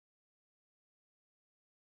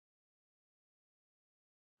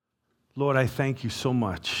Lord, I thank you so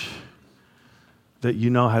much that you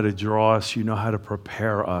know how to draw us, you know how to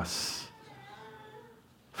prepare us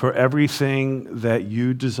for everything that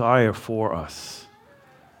you desire for us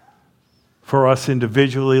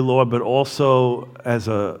individually, Lord, but also as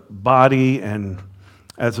a body and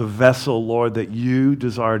as a vessel, Lord, that you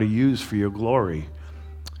desire to use for your glory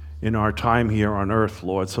in our time here on earth,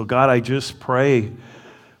 Lord. So God, I just pray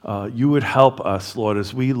you would help us, Lord,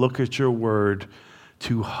 as we look at your word,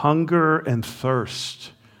 to hunger and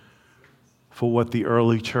thirst for what the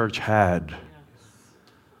early church had.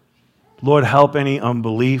 Lord, help any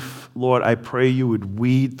unbelief. Lord, I pray you would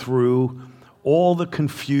weed through all the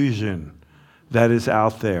confusion that is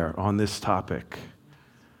out there on this topic.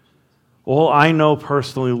 All I know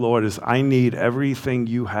personally, Lord, is I need everything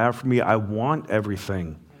you have for me. I want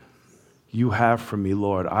everything you have for me,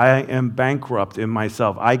 Lord. I am bankrupt in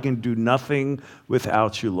myself. I can do nothing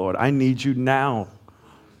without you, Lord. I need you now.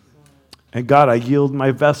 And God, I yield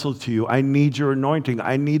my vessel to you. I need your anointing.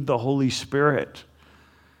 I need the Holy Spirit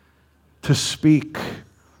to speak,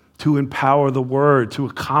 to empower the word, to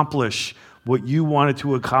accomplish what you wanted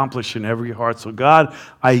to accomplish in every heart. So God,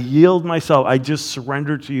 I yield myself. I just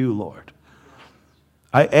surrender to you, Lord.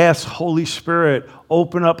 I ask, Holy Spirit,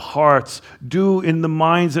 open up hearts. Do in the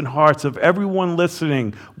minds and hearts of everyone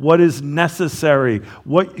listening what is necessary,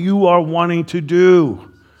 what you are wanting to do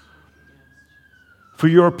for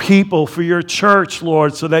your people, for your church,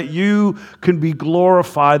 Lord, so that you can be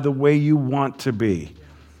glorified the way you want to be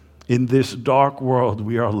in this dark world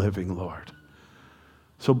we are living, Lord.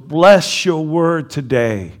 So bless your word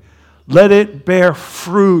today. Let it bear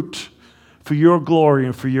fruit for your glory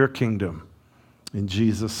and for your kingdom. In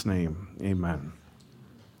Jesus' name, amen.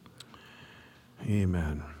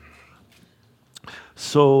 Amen.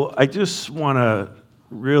 So I just want to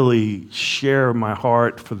really share my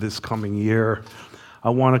heart for this coming year. I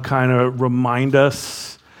want to kind of remind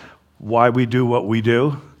us why we do what we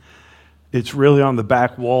do. It's really on the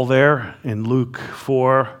back wall there in Luke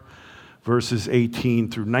 4, verses 18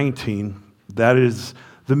 through 19. That is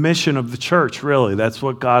the mission of the church, really. That's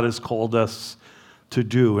what God has called us to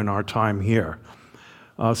do in our time here.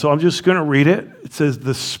 So I'm just going to read it. It says,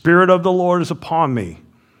 "The Spirit of the Lord is upon me,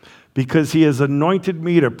 because he has anointed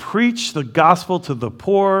me to preach the gospel to the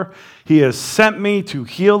poor. He has sent me to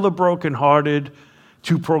heal the brokenhearted,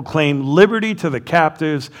 to proclaim liberty to the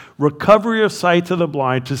captives, recovery of sight to the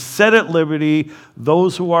blind, to set at liberty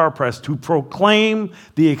those who are oppressed, to proclaim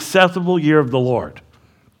the acceptable year of the Lord."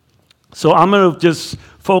 So I'm going to just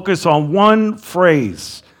focus on one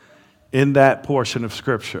phrase in that portion of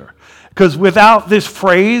Scripture. Because without this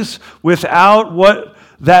phrase, without what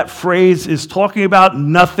that phrase is talking about,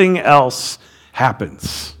 nothing else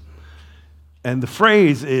happens. And the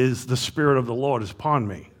phrase is, "The Spirit of the Lord is upon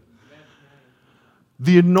me."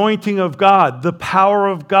 The anointing of God, the power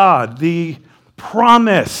of God, the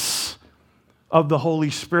promise of the Holy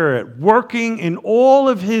Spirit working in all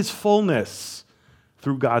of his fullness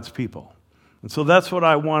through God's people. And so that's what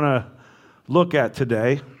I want to look at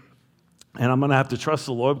today. And I'm going to have to trust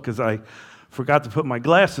the Lord because I forgot to put my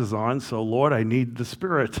glasses on. So, Lord, I need the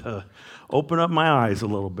Spirit to open up my eyes a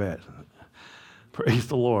little bit. Praise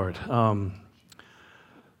the Lord.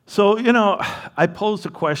 So, I posed a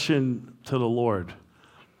question to the Lord.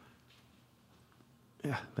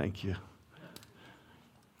 Yeah, thank you.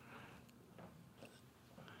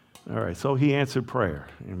 All right, so he answered prayer.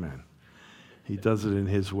 Amen. He does it in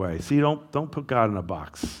his way. See, don't put God in a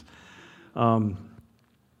box.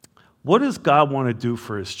 What does God want to do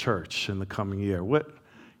for his church in the coming year?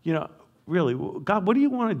 Really, God, what do you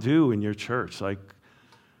want to do in your church? Like,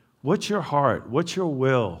 what's your heart? What's your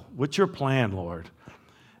will? What's your plan, Lord?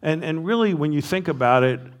 And really, when you think about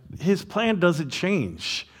it, his plan doesn't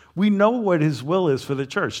change. We know what his will is for the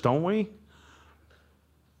church, don't we?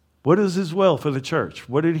 What is his will for the church?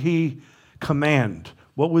 What did he command?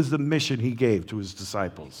 What was the mission he gave to his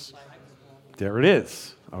disciples? There it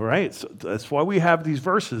is. All right, so that's why we have these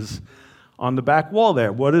verses on the back wall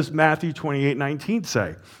there. What does Matthew 28:19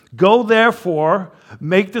 say? "Go therefore,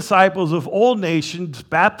 make disciples of all nations,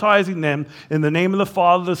 baptizing them in the name of the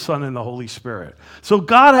Father, the Son, and the Holy Spirit." So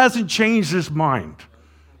God hasn't changed his mind.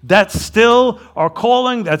 That's still our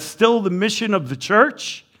calling. That's still the mission of the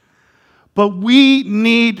church. But we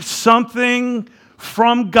need something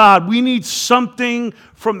from God. We need something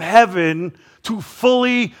from heaven to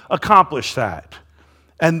fully accomplish that.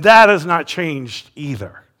 And that has not changed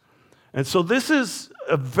either. And so this is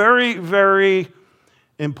a very, very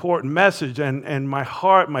important message. And my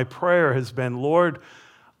heart, my prayer has been, Lord,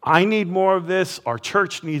 I need more of this. Our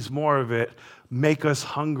church needs more of it. Make us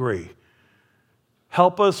hungry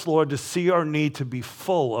Help us, Lord, to see our need to be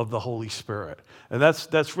full of the Holy Spirit. And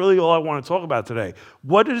that's really all I want to talk about today.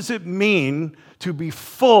 What does it mean to be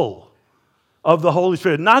full of the Holy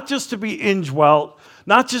Spirit? Not just to be indwelt,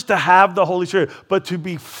 not just to have the Holy Spirit, but to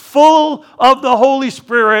be full of the Holy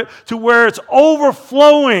Spirit to where it's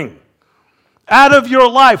overflowing out of your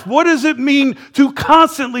life. What does it mean to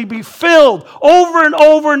constantly be filled over and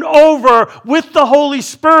over and over with the Holy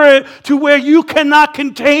Spirit to where you cannot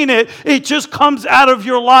contain it? It just comes out of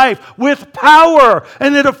your life with power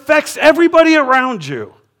and it affects everybody around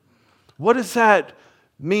you. What does that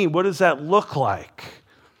mean? What does that look like?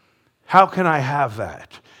 How can I have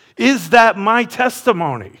that? Is that my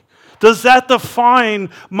testimony? Does that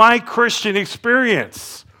define my Christian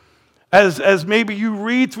experience? As maybe you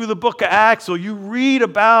read through the book of Acts or you read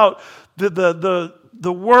about the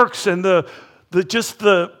works and the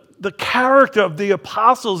character of the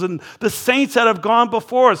apostles and the saints that have gone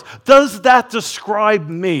before us, does that describe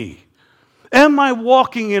me? Am I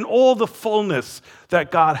walking in all the fullness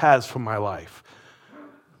that God has for my life?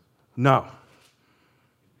 No,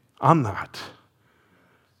 I'm not.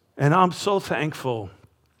 And I'm so thankful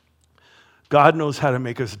God knows how to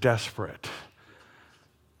make us desperate.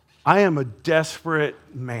 I am a desperate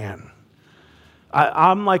man.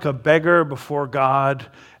 I'm like a beggar before God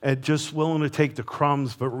and just willing to take the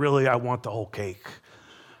crumbs, but really I want the whole cake.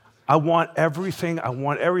 I want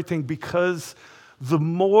everything because the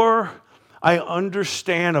more I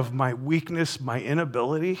understand of my weakness, my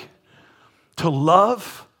inability to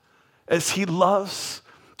love as He loves,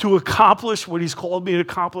 to accomplish what He's called me to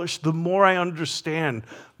accomplish, the more I understand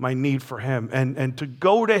my need for Him and to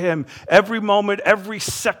go to Him every moment, every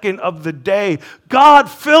second of the day. God,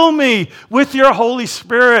 fill me with your Holy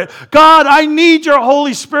Spirit. God, I need your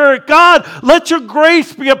Holy Spirit. God, let your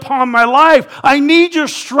grace be upon my life. I need your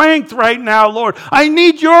strength right now, Lord. I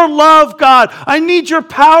need your love, God. I need your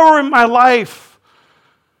power in my life.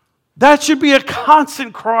 That should be a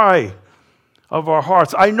constant cry of our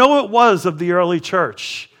hearts. I know it was of the early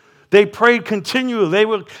church. They prayed continually. They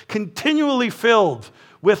were continually filled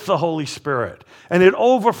with the Holy Spirit. And it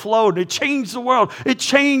overflowed. It changed the world. It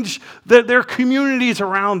changed their communities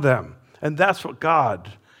around them. And that's what God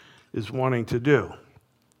is wanting to do.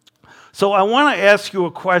 So I want to ask you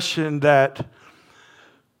a question that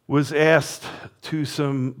was asked to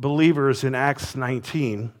some believers in Acts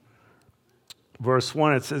 19. Verse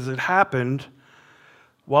 1, it says, "It happened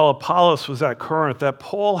while Apollos was at Corinth, that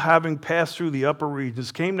Paul, having passed through the upper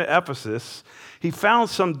regions, came to Ephesus. He found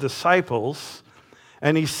some disciples,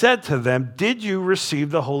 and he said to them, 'Did you receive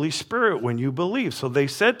the Holy Spirit when you believed?' So they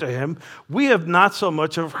said to him, 'We have not so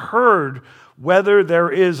much have heard whether there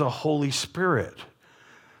is a Holy Spirit.'"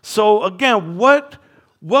 So again, what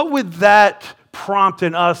would that prompt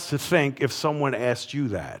in us to think if someone asked you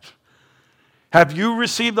that? Have you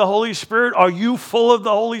received the Holy Spirit? Are you full of the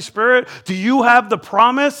Holy Spirit? Do you have the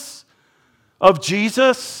promise of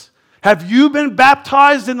Jesus? Have you been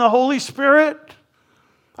baptized in the Holy Spirit?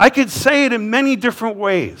 I could say it in many different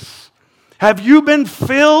ways. Have you been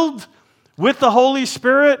filled with the Holy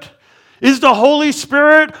Spirit? Is the Holy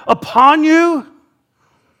Spirit upon you?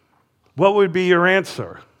 What would be your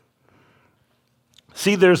answer?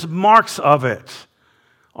 See, there's marks of it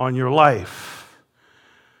on your life.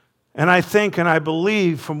 And I think and I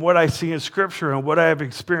believe from what I see in Scripture and what I have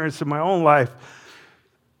experienced in my own life,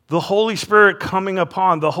 the Holy Spirit coming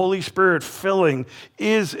upon, the Holy Spirit filling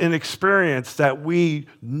is an experience that we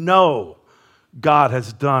know God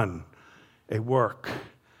has done a work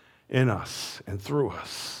in us and through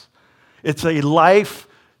us. It's a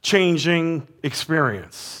life-changing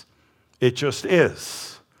experience. It just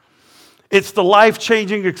is. It's the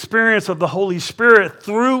life-changing experience of the Holy Spirit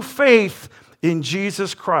through faith in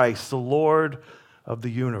Jesus Christ, the Lord of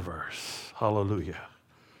the universe. Hallelujah.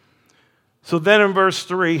 So then in verse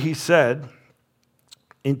 3, he said,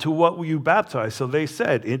 "Into what were you baptized?" So they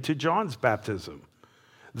said, "Into John's baptism."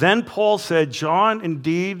 Then Paul said, "John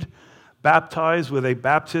indeed baptized with a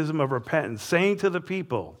baptism of repentance, saying to the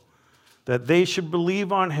people that they should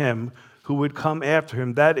believe on him who would come after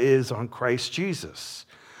him, that is, on Christ Jesus."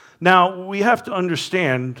 Now, we have to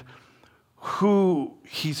understand who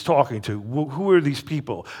he's talking to. Who are these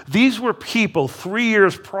people? These were people 3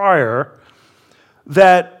 years prior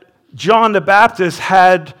that John the Baptist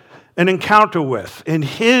had an encounter with in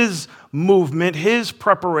his movement, his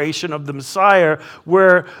preparation of the Messiah,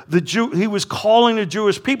 where he was calling the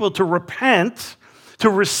Jewish people to repent, to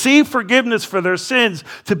receive forgiveness for their sins,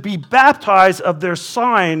 to be baptized of a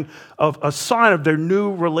sign of their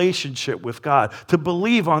new relationship with God, to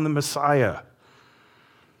believe on the Messiah.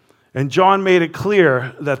 And John made it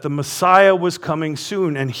clear that the Messiah was coming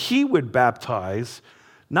soon, and he would baptize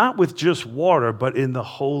not with just water, but in the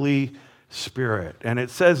Holy Spirit. And it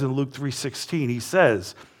says in Luke 3:16, he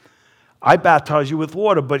says, I baptize you with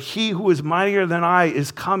water, but he who is mightier than I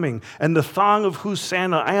is coming, and the thong of whose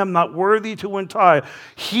sandal I am not worthy to untie.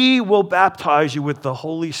 He will baptize you with the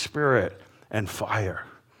Holy Spirit and fire.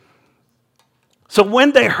 So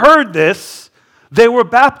when they heard this, they were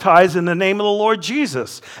baptized in the name of the Lord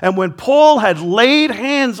Jesus. And when Paul had laid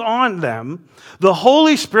hands on them, the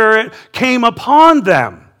Holy Spirit came upon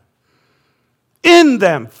them, in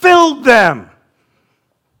them, filled them.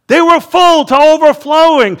 They were full to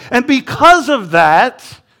overflowing. And because of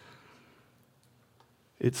that,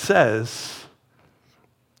 it says,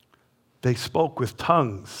 they spoke with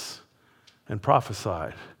tongues and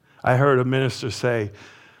prophesied. I heard a minister say,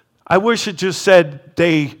 I wish it just said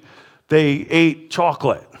they ate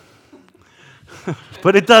chocolate.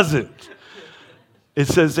 But it doesn't. It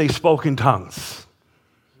says they spoke in tongues.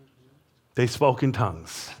 They spoke in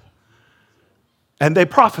tongues. And they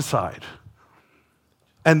prophesied.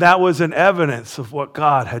 And that was an evidence of what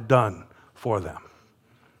God had done for them.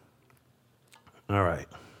 All right.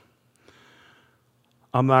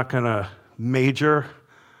 I'm not going to major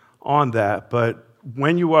on that, but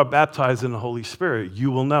when you are baptized in the Holy Spirit,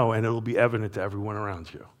 you will know, and it will be evident to everyone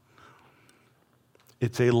around you.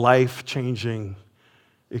 It's a life-changing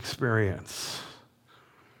experience.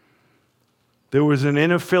 There was an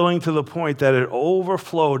inner filling to the point that it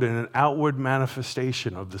overflowed in an outward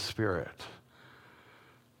manifestation of the Spirit.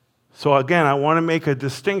 So again, I want to make a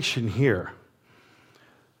distinction here.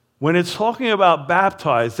 When it's talking about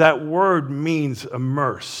baptized, that word means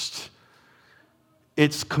immersed.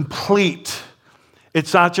 It's complete.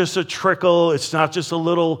 It's not just a trickle. It's not just a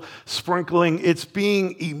little sprinkling. It's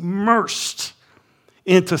being immersed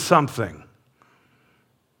into something.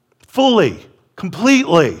 Fully,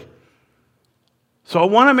 completely. So I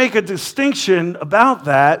want to make a distinction about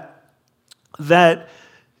that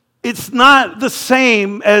it's not the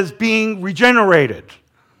same as being regenerated.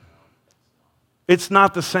 It's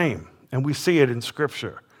not the same, and we see it in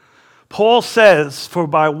Scripture. Paul says, for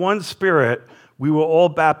by one Spirit we were all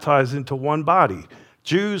baptized into one body,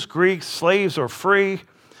 Jews, Greeks, slaves, or free.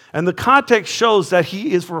 And the context shows that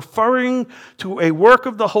he is referring to a work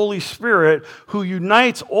of the Holy Spirit who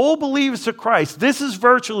unites all believers to Christ. This is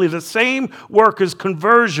virtually the same work as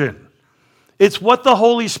conversion. It's what the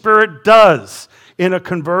Holy Spirit does in a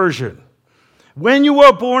conversion. When you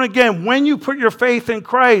are born again, when you put your faith in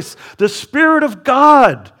Christ, the Spirit of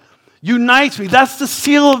God unites me. That's the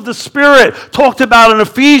seal of the Spirit talked about in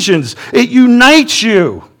Ephesians. It unites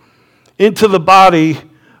you into the body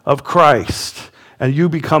of Christ, and you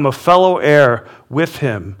become a fellow heir with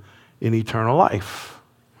him in eternal life.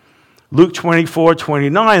 Luke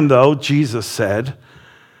 24:29, though, Jesus said,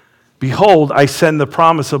 Behold, I send the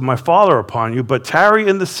promise of my Father upon you, but tarry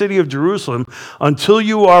in the city of Jerusalem until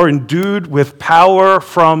you are endued with power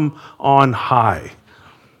from on high.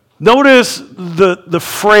 Notice the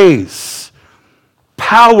phrase,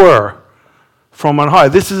 power from on high.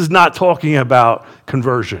 This is not talking about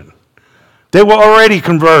conversion. They were already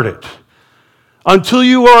converted. Until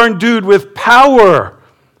you are endued with power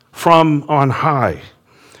from on high.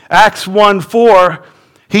 Acts 1:4,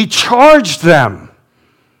 he charged them,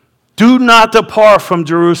 do not depart from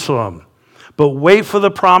Jerusalem, but wait for the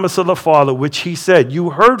promise of the Father, which he said, you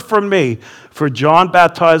heard from me, for John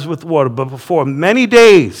baptized with water, but before many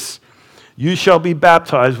days you shall be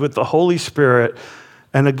baptized with the Holy Spirit.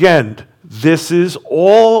 And again, this is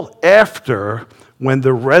all after when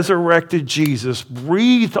the resurrected Jesus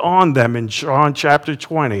breathed on them in John chapter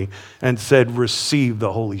 20 and said, receive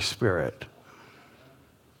the Holy Spirit.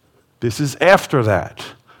 This is after that.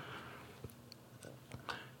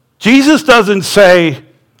 Jesus doesn't say,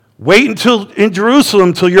 wait until in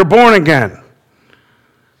Jerusalem till you're born again.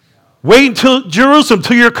 Wait until Jerusalem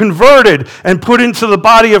till you're converted and put into the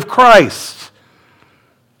body of Christ.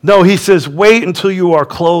 No, he says, wait until you are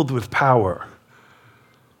clothed with power.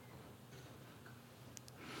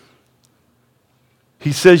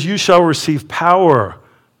 He says, you shall receive power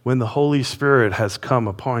when the Holy Spirit has come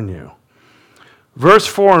upon you. Verse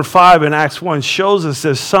 4 and 5 in Acts 1 shows us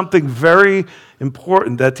there's something very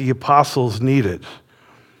important that the apostles needed.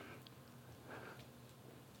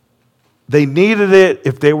 They needed it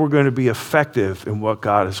if they were going to be effective in what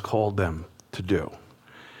God has called them to do.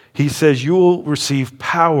 He says, you will receive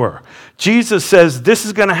power. Jesus says, this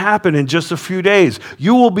is going to happen in just a few days.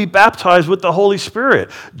 You will be baptized with the Holy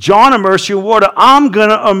Spirit. John immersed you in water. I'm going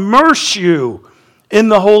to immerse you in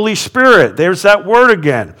the Holy Spirit. There's that word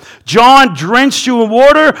again. John drenched you in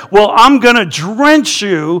water. Well, I'm going to drench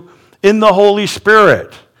you in the Holy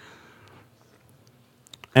Spirit.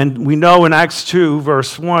 And we know in Acts 2,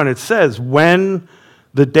 verse 1, it says, when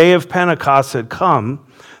the day of Pentecost had come,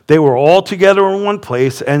 they were all together in one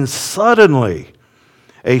place, and suddenly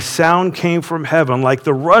a sound came from heaven like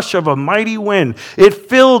the rush of a mighty wind. It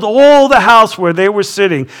filled all the house where they were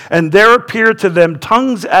sitting, and there appeared to them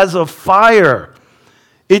tongues as of fire.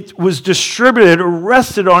 It was distributed or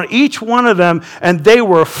rested on each one of them, and they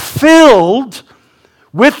were filled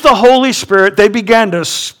with the Holy Spirit. They began to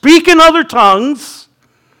speak in other tongues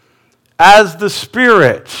as the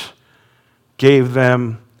Spirit gave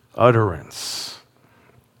them utterance.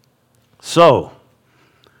 So,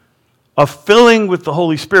 a filling with the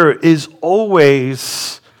Holy Spirit is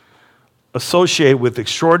always associated with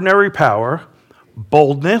extraordinary power,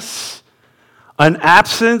 boldness, an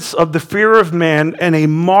absence of the fear of man, and a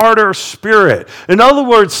martyr spirit. In other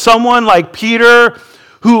words, someone like Peter,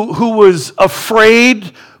 who was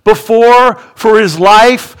afraid before for his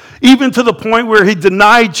life, even to the point where he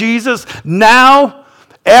denied Jesus, now,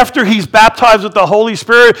 after he's baptized with the Holy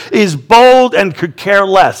Spirit, is bold and could care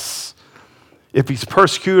less if he's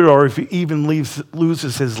persecuted or if he even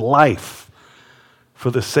loses his life for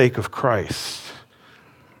the sake of Christ.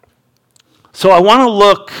 So I want to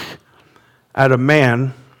look at a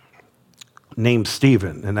man named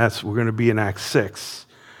Stephen, and we're going to be in Acts 6.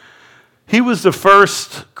 He was the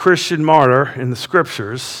first Christian martyr in the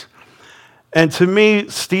scriptures, and to me,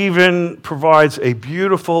 Stephen provides a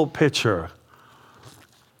beautiful picture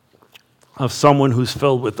of someone who's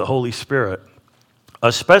filled with the Holy Spirit,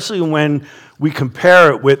 especially when we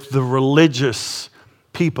compare it with the religious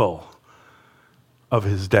people of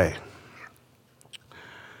his day.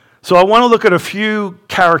 So I want to look at a few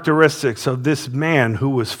characteristics of this man who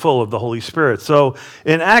was full of the Holy Spirit. So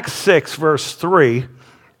in Acts 6, verse 3,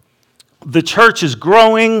 the church is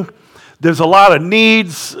growing. There's a lot of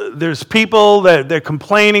needs. There's people that they're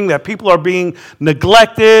complaining that people are being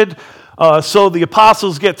neglected. So the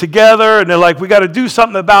apostles get together and they're like, we got to do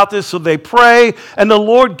something about this. So they pray and the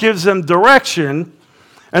Lord gives them direction.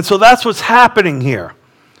 And so that's what's happening here.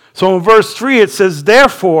 So in verse 3 it says,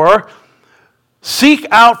 therefore, seek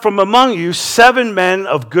out from among you 7 men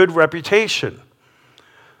of good reputation.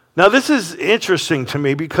 Now this is interesting to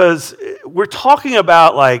me because we're talking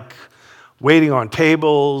about like waiting on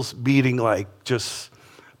tables, meeting like just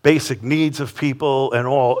basic needs of people and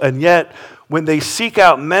all. And yet, when they seek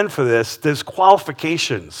out men for this, there's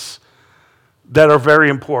qualifications that are very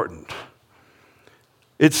important.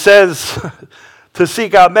 It says to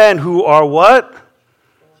seek out men who are what?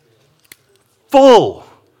 Full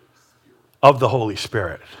of the Holy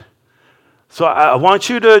Spirit. So I want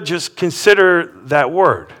you to just consider that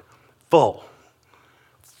word, full.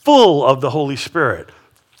 Full of the Holy Spirit.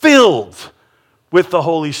 Filled with the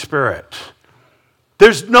Holy Spirit.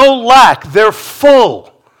 There's no lack. They're full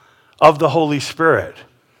of the Holy Spirit.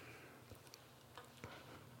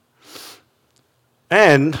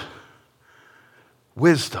 And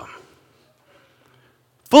wisdom.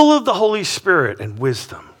 Full of the Holy Spirit and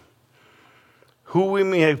wisdom. Who we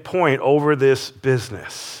may appoint over this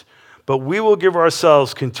business. But we will give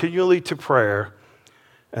ourselves continually to prayer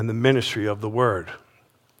and the ministry of the word.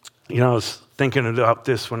 You know, I was thinking about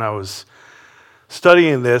this when I was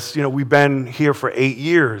studying this. You know, we've been here for 8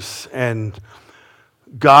 years, and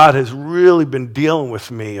God has really been dealing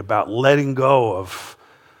with me about letting go of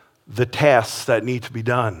the tasks that need to be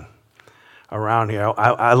done around here.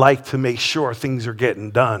 I like to make sure things are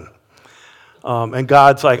getting done. And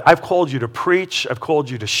God's like, I've called you to preach. I've called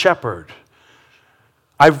you to shepherd.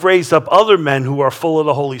 I've raised up other men who are full of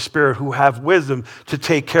the Holy Spirit, who have wisdom to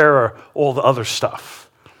take care of all the other stuff.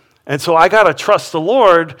 And so I got to trust the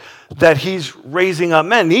Lord that he's raising up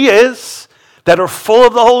men. He is. That are full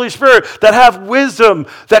of the Holy Spirit, that have wisdom,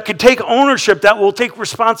 that can take ownership, that will take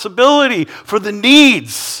responsibility for the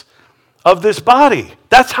needs of this body.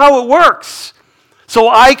 That's how it works. So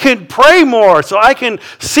I can pray more, so I can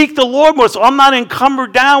seek the Lord more, so I'm not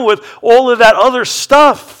encumbered down with all of that other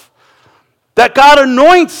stuff that God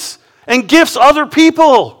anoints and gifts other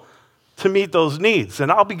people to meet those needs.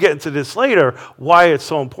 And I'll be getting to this later, why it's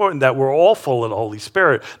so important that we're all full of the Holy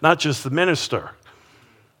Spirit, not just the minister.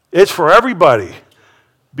 It's for everybody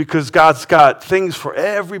because God's got things for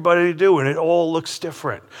everybody to do, and it all looks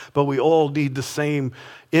different. But we all need the same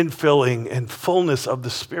infilling and fullness of the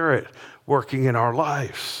Spirit working in our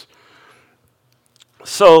lives.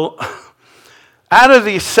 So, out of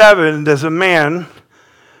these 7, there's a man,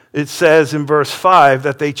 it says in verse 5,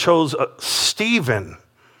 that they chose Stephen,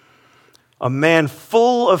 a man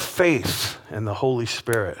full of faith and the Holy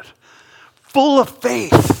Spirit. Full of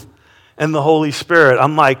faith and the Holy Spirit.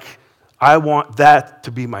 I'm like, I want that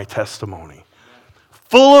to be my testimony.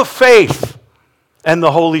 Full of faith and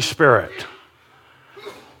the Holy Spirit.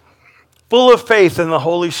 Full of faith in the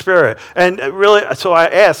Holy Spirit. And really, so I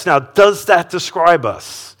ask now, does that describe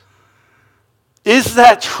us? Is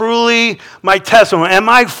that truly my testimony? Am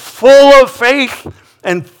I full of faith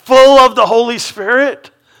and full of the Holy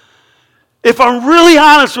Spirit? If I'm really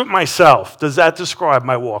honest with myself, does that describe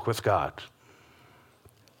my walk with God?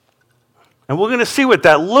 And we're going to see what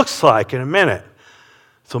that looks like in a minute.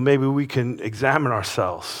 So maybe we can examine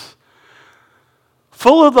ourselves.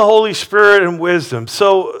 Full of the Holy Spirit and wisdom.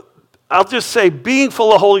 So I'll just say being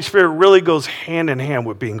full of Holy Spirit really goes hand in hand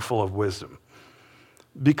with being full of wisdom.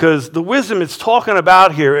 Because the wisdom it's talking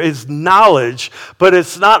about here is knowledge, but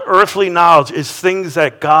it's not earthly knowledge. It's things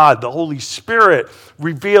that God, the Holy Spirit,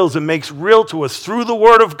 reveals and makes real to us through the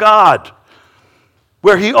Word of God,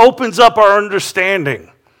 where He opens up our understanding.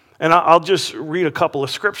 And I'll just read a couple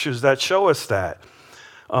of scriptures that show us that.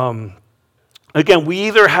 Again, we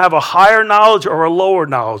either have a higher knowledge or a lower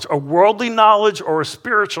knowledge, a worldly knowledge or a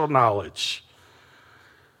spiritual knowledge.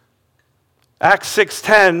 Acts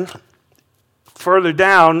 6:10, further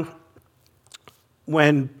down,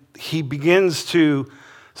 when he begins to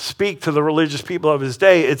speak to the religious people of his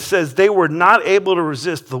day, it says they were not able to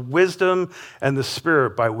resist the wisdom and the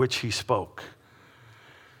spirit by which he spoke.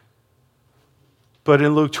 But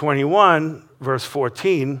in Luke 21, verse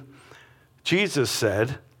 14, Jesus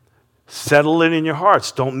said, settle it in your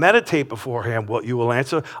hearts. Don't meditate beforehand what you will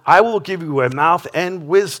answer. I will give you a mouth and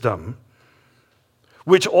wisdom,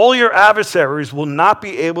 which all your adversaries will not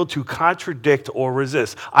be able to contradict or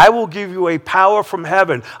resist. I will give you a power from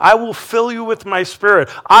heaven. I will fill you with my spirit.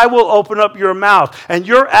 I will open up your mouth, and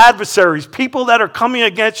your adversaries, people that are coming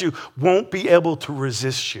against you, won't be able to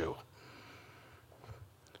resist you.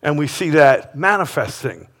 And we see that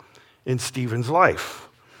manifesting in Stephen's life.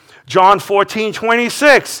 John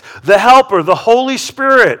 14:26, the Helper, the Holy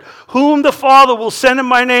Spirit, whom the Father will send in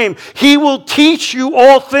my name, He will teach you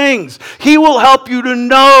all things. He will help you to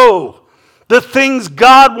know the things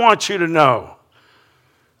God wants you to know.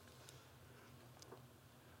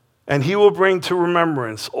 And He will bring to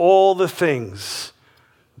remembrance all the things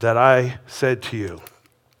that I said to you.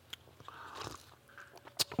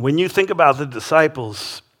 When you think about the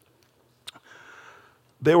disciples,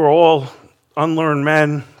 they were all unlearned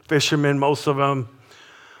men, fishermen, most of them.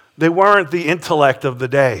 They weren't the intellect of the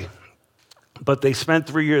day, but they spent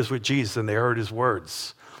 3 years with Jesus and they heard His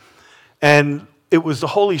words. And it was the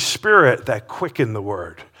Holy Spirit that quickened the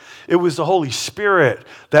word. It was the Holy Spirit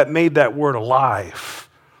that made that word alive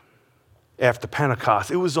after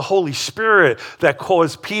Pentecost. It was the Holy Spirit that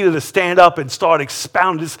caused Peter to stand up and start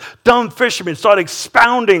expounding. This dumb fisherman started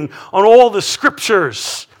expounding on all the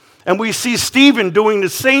scriptures. And we see Stephen doing the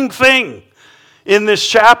same thing in this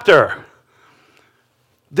chapter.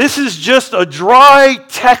 This is just a dry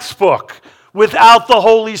textbook without the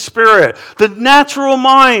Holy Spirit. The natural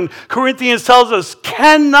mind, Corinthians tells us,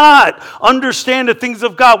 cannot understand the things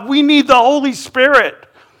of God. We need the Holy Spirit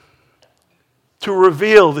to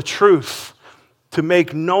reveal the truth, to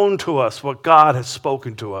make known to us what God has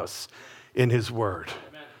spoken to us in His Word.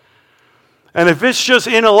 Amen. And if it's just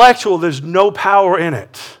intellectual, there's no power in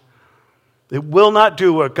it. It will not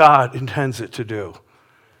do what God intends it to do.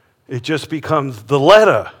 It just becomes the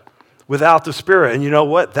letter without the Spirit. And you know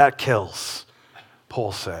what? That kills,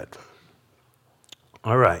 Paul said.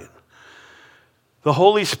 All right. The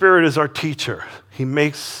Holy Spirit is our teacher. He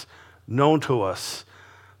makes known to us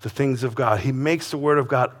the things of God. He makes the Word of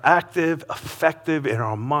God active, effective in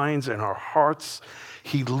our minds and our hearts.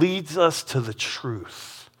 He leads us to the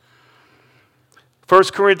truth. 1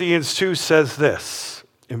 Corinthians 2 says this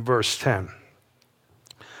in verse 10.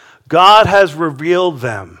 God has revealed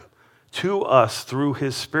them to us through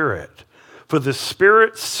His Spirit. For the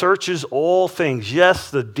Spirit searches all things, yes,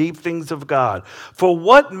 the deep things of God. For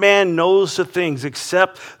what man knows the things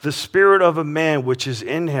except the spirit of a man which is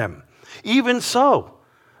in him? Even so,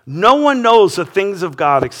 no one knows the things of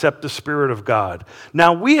God except the Spirit of God.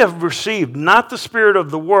 Now we have received not the spirit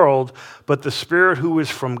of the world, but the Spirit who is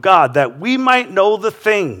from God, that we might know the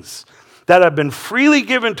things that have been freely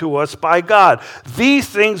given to us by God. These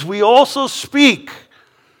things we also speak,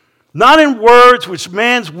 not in words which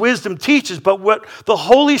man's wisdom teaches, but what the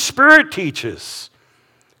Holy Spirit teaches,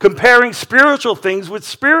 comparing spiritual things with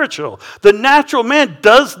spiritual. The natural man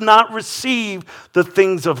does not receive the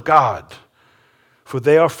things of God, for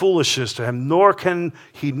they are foolishness to him, nor can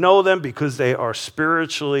he know them because they are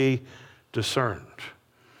spiritually discerned.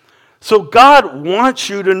 So God wants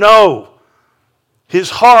you to know His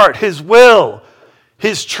heart, His will,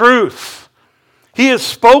 His truth. He has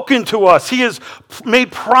spoken to us. He has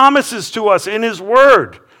made promises to us in his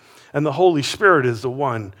word. And the Holy Spirit is the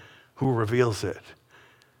one who reveals it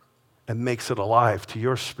and makes it alive to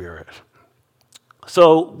your spirit.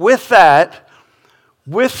 So with that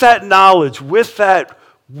knowledge, with that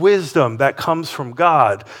wisdom that comes from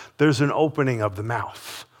God, there's an opening of the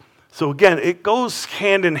mouth. So again, it goes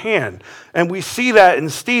hand in hand. And we see that in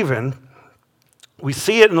Stephen. We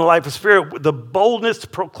see it in the life of Spirit, the boldness to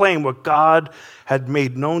proclaim what God had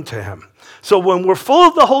made known to him. So when we're full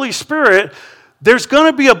of the Holy Spirit, there's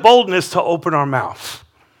going to be a boldness to open our mouth.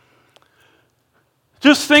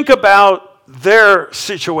 Just think about their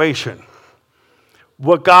situation,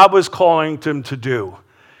 what God was calling them to do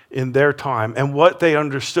in their time, and what they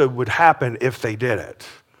understood would happen if they did it.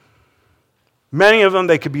 Many of them,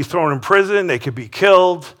 they could be thrown in prison, they could be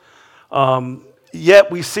killed.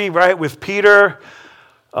 Yet we see, right, with Peter,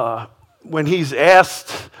 when he's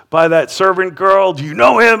asked by that servant girl, do you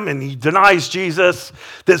know him? And he denies Jesus.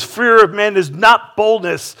 This fear of men is not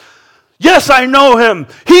boldness. Yes, I know him.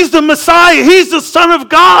 He's the Messiah. He's the Son of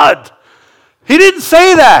God. He didn't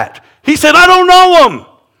say that. He said, I don't know him.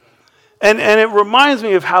 And it reminds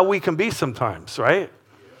me of how we can be sometimes, right?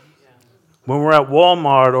 When we're at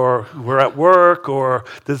Walmart or we're at work or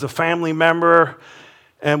there's a family member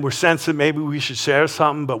and we're sensing maybe we should share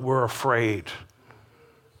something, but we're afraid.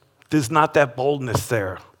 There's not that boldness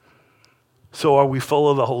there. So are we full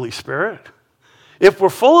of the Holy Spirit? If we're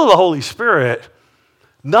full of the Holy Spirit,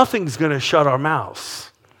 nothing's going to shut our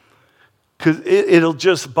mouths. Because it'll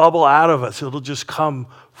just bubble out of us. It'll just come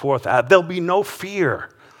forth out. There'll be no fear.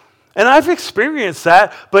 And I've experienced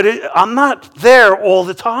that, but I'm not there all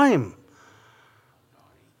the time.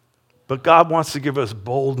 But God wants to give us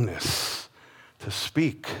boldness to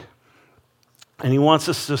speak. And he wants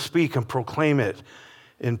us to speak and proclaim it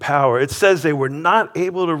in power. It says they were not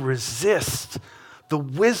able to resist the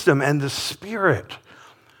wisdom and the spirit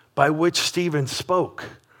by which Stephen spoke.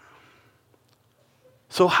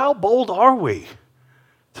 So how bold are we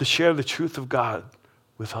to share the truth of God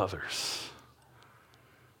with others?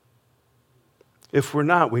 If we're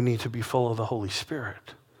not, we need to be full of the Holy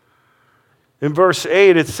Spirit. In verse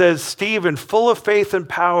 8, it says, Stephen, full of faith and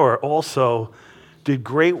power, also did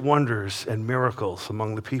great wonders and miracles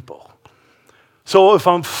among the people. So if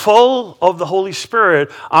I'm full of the Holy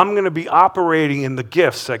Spirit, I'm going to be operating in the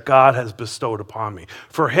gifts that God has bestowed upon me.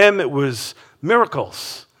 For him, it was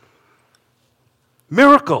miracles.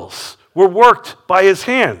 Miracles were worked by his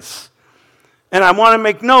hands. And I want to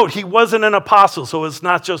make note, he wasn't an apostle, so it's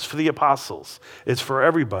not just for the apostles. It's for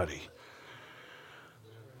everybody.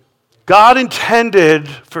 God intended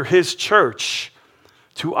for his church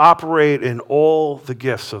to operate in all the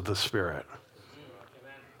gifts of the Spirit.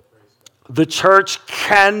 The church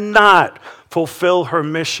cannot fulfill her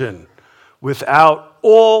mission without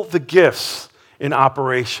all the gifts in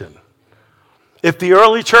operation. If the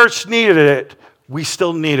early church needed it, we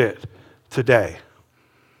still need it today.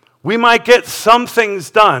 We might get some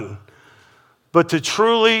things done, but to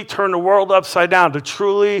truly turn the world upside down, to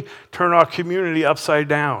truly turn our community upside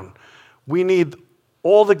down, we need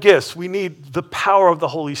all the gifts. We need the power of the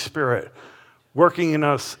Holy Spirit working in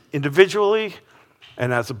us individually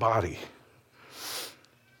and as a body.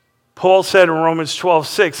 Paul said in Romans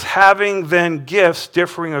 12:6, having then gifts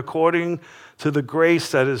differing according to the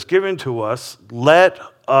grace that is given to us, let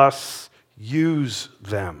us use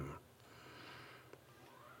them.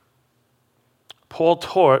 Paul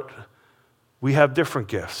taught we have different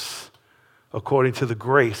gifts according to the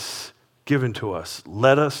grace given to us.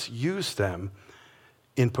 Let us use them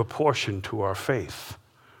in proportion to our faith.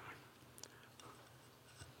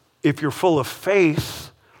 If you're full of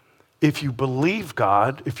faith, if you believe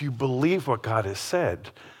God, if you believe what God has said,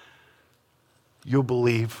 you'll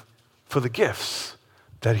believe for the gifts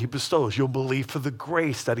that he bestows. You'll believe for the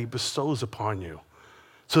grace that he bestows upon you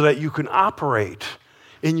so that you can operate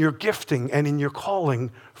in your gifting and in your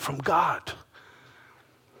calling from God.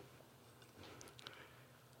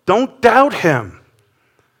 Don't doubt him.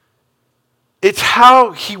 It's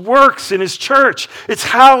how he works in his church. It's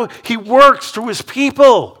how he works through his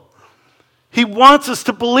people. He wants us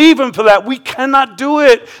to believe him for that. We cannot do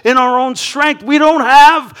it in our own strength. We don't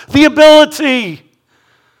have the ability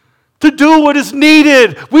to do what is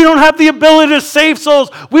needed. We don't have the ability to save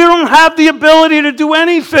souls. We don't have the ability to do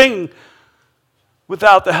anything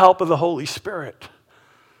without the help of the Holy Spirit.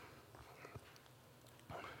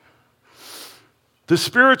 The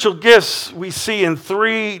spiritual gifts we see in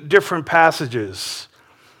 3 different passages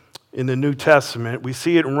in the New Testament. We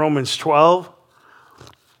see it in Romans 12.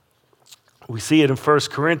 We see it in 1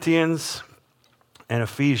 Corinthians and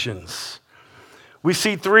Ephesians. We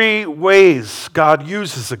see three ways God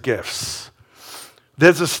uses the gifts.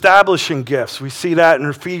 There's establishing gifts. We see that in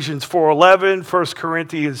Ephesians 4:11, 1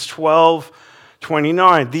 Corinthians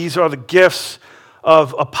 12:29. These are the gifts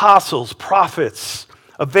of apostles, prophets,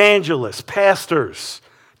 evangelists, pastors,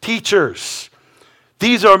 teachers.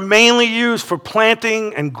 These are mainly used for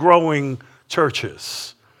planting and growing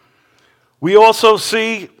churches. We also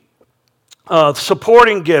see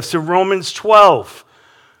supporting gifts in Romans 12.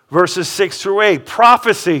 Verses 6 through 8,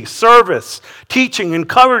 prophecy, service, teaching,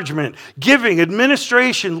 encouragement, giving,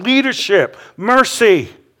 administration, leadership, mercy.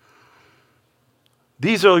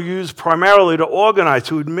 These are used primarily to organize,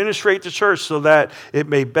 to administrate the church so that it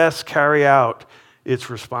may best carry out its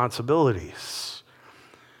responsibilities.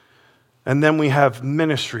 And then we have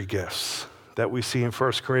ministry gifts that we see in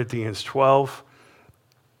 1 Corinthians 12,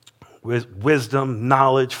 with wisdom,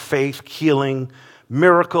 knowledge, faith, healing,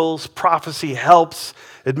 miracles, prophecy, helps,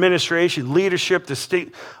 administration, leadership,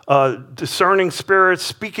 discerning spirits,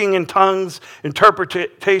 speaking in tongues,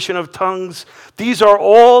 interpretation of tongues. These are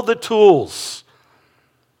all the tools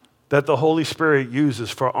that the Holy Spirit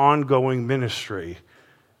uses for ongoing ministry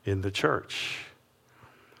in the church.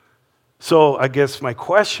 So I guess my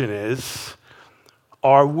question is,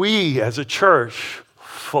 are we as a church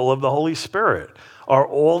full of the Holy Spirit? Are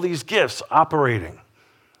all these gifts operating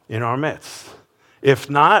in our midst?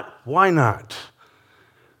 If not, why not?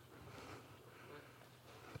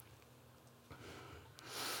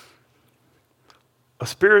 A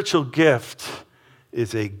spiritual gift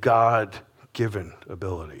is a God-given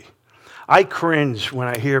ability. I cringe when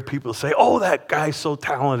I hear people say, oh, that guy's so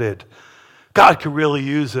talented. God could really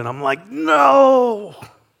use it. I'm like, no.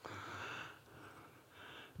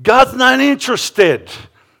 God's not interested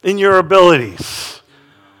in your abilities.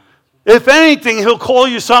 If anything, he'll call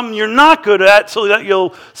you something you're not good at so that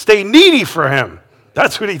you'll stay needy for him.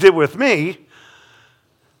 That's what he did with me.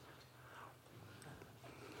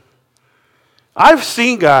 I've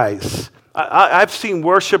seen guys, I've seen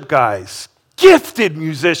worship guys, gifted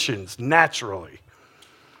musicians naturally.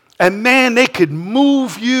 And man, they could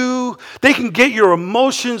move you. They can get your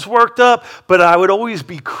emotions worked up. But I would always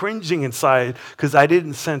be cringing inside because I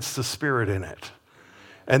didn't sense the Spirit in it.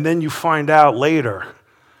 And then you find out later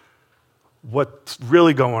what's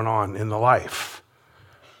really going on in the life.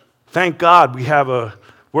 Thank God we have a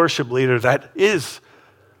worship leader that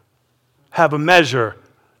have a measure,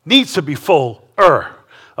 needs to be full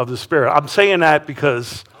of the Spirit. I'm saying that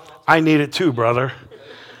because I need it too, brother.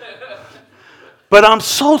 But I'm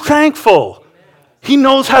so thankful. He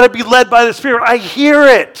knows how to be led by the Spirit. I hear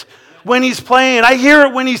it when he's playing. I hear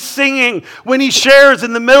it when he's singing, when he shares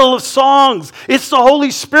in the middle of songs. It's the Holy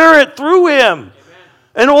Spirit through him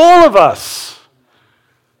and all of us.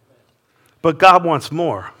 But God wants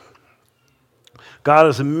more. God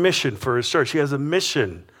has a mission for his church. He has a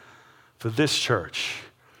mission for this church.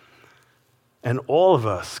 And all of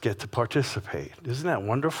us get to participate. Isn't that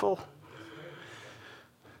wonderful?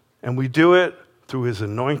 And we do it through his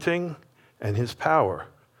anointing and his power,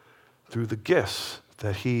 through the gifts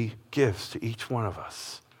that he gives to each one of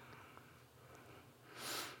us.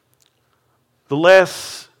 The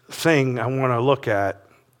last thing I want to look at,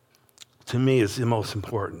 to me, is the most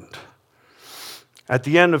important. At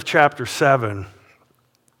the end of chapter 7,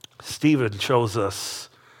 Stephen shows us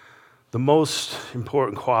the most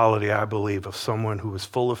important quality, I believe, of someone who is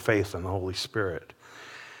full of faith in the Holy Spirit.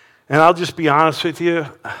 And I'll just be honest with you,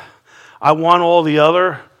 I want all the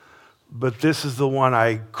other, but this is the one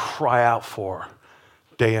I cry out for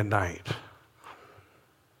day and night.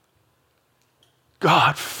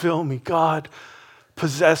 God, fill me. God,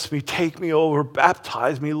 possess me. Take me over.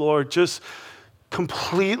 Baptize me, Lord. Just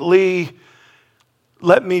completely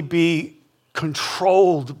let me be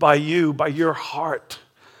controlled by you, by your heart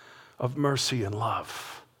of mercy and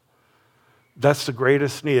love. That's the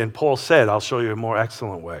greatest need. And Paul said, I'll show you a more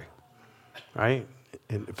excellent way. Right?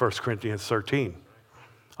 In 1 Corinthians 13.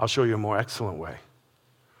 I'll show you a more excellent way.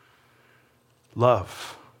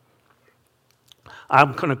 Love.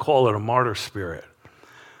 I'm going to call it a martyr spirit.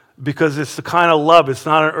 Because it's the kind of love, it's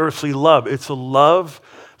not an earthly love. It's a love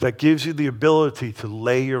that gives you the ability to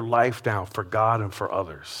lay your life down for God and for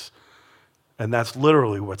others. And that's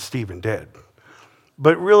literally what Stephen did.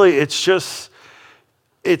 But really, it's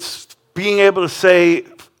being able to say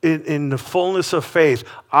in the fullness of faith,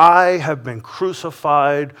 I have been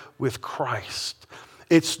crucified with Christ.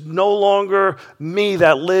 It's no longer me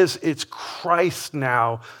that lives, it's Christ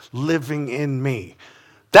now living in me.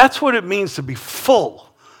 That's what it means to be full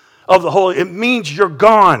of the Holy. It means you're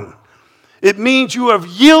gone. It means you have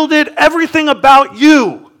yielded everything about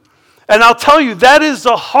you. And I'll tell you, that is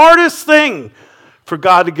the hardest thing for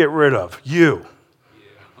God to get rid of, you.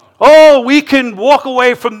 Oh, we can walk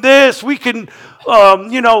away from this. We can,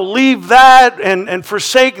 leave that and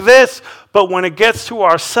forsake this. But when it gets to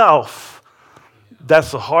ourself,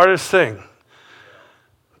 that's the hardest thing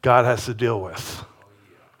God has to deal with.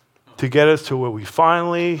 To get us to where we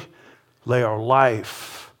finally lay our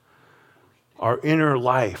life, our inner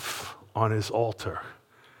life, on his altar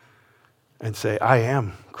and say, I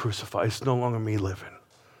am crucified. It's no longer me living.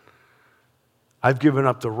 I've given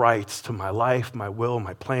up the rights to my life, my will,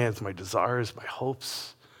 my plans, my desires, my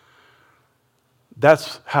hopes.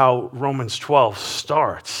 That's how Romans 12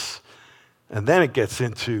 starts. And then it gets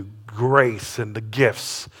into grace and the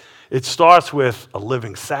gifts. It starts with a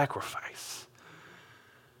living sacrifice,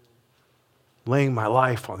 laying my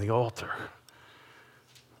life on the altar.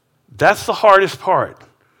 That's the hardest part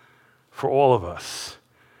for all of us.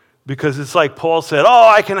 Because it's like Paul said, oh,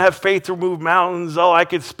 I can have faith to remove mountains. Oh, I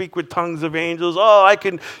can speak with tongues of angels. Oh, I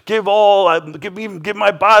can even give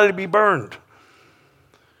my body to be burned.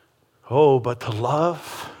 Oh, but to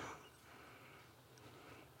love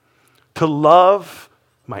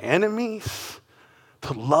my enemies,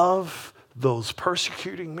 to love those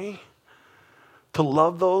persecuting me, to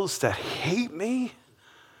love those that hate me.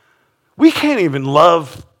 We can't even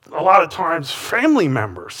love, a lot of times, family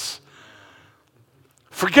members.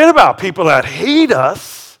 Forget about people that hate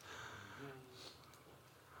us.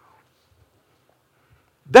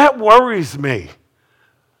 That worries me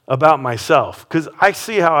about myself because I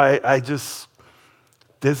see how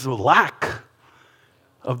there's a lack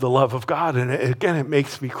of the love of God. And it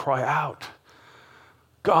makes me cry out,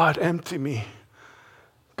 God, empty me.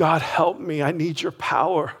 God, help me. I need your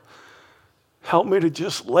power. Help me to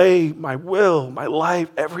just lay my will, my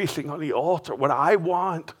life, everything on the altar, what I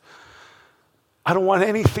want. I don't want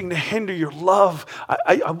anything to hinder your love.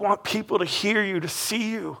 I want people to hear you, to see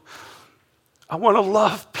you. I want to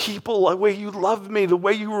love people the way you love me, the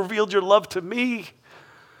way you revealed your love to me,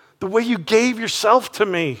 the way you gave yourself to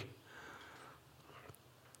me.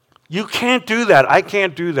 You can't do that. I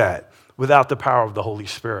can't do that without the power of the Holy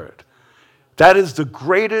Spirit. That is the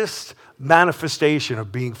greatest manifestation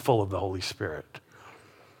of being full of the Holy Spirit.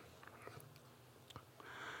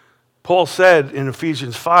 Paul said in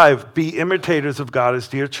Ephesians 5, be imitators of God as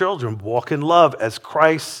dear children. Walk in love as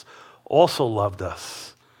Christ also loved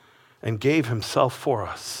us and gave himself for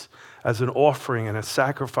us as an offering and a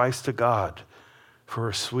sacrifice to God for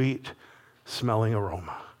a sweet smelling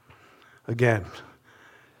aroma. Again,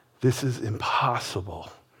 this is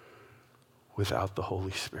impossible without the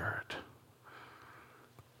Holy Spirit.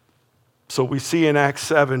 So we see in Acts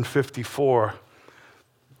 7:54,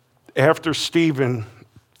 after Stephen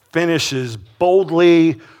finishes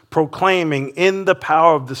boldly proclaiming in the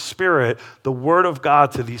power of the Spirit the word of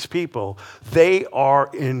God to these people, they are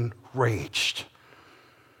enraged.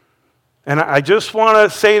 And I just want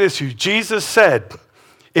to say this to you. Jesus said,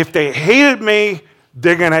 if they hated me,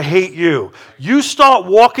 they're going to hate you. You start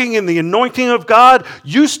walking in the anointing of God.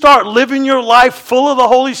 You start living your life full of the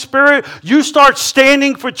Holy Spirit. You start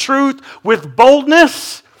standing for truth with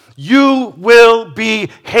boldness. You will be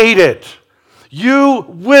hated. You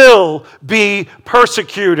will be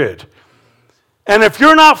persecuted. And if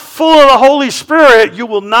you're not full of the Holy Spirit, you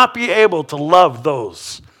will not be able to love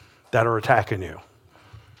those that are attacking you.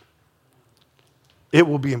 It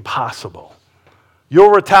will be impossible.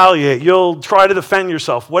 You'll retaliate. You'll try to defend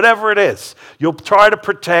yourself. Whatever it is, you'll try to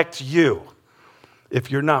protect you if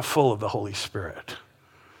you're not full of the Holy Spirit.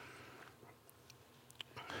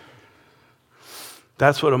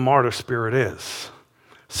 That's what a martyr spirit is.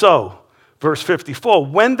 So, verse 54,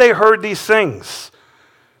 when they heard these things,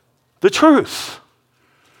 the truth,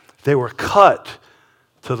 they were cut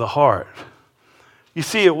to the heart. You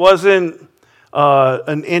see, it wasn't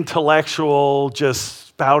an intellectual just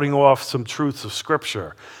spouting off some truths of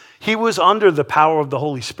Scripture. He was under the power of the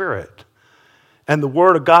Holy Spirit. And the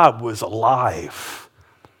Word of God was alive.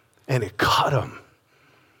 And it cut them.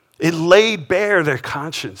 It laid bare their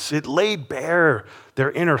conscience. It laid bare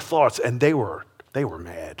their inner thoughts. And they were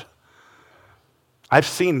mad. I've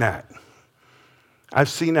seen that. I've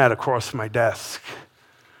seen that across my desk.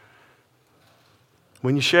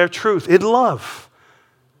 When you share truth in love.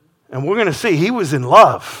 And we're going to see, he was in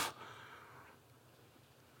love.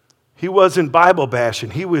 He wasn't Bible bashing.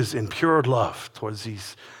 He was in pure love towards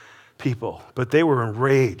these people. But they were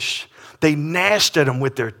enraged. They gnashed at him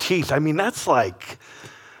with their teeth. I mean, that's like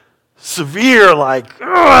severe, like,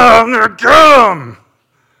 I'm going to get him.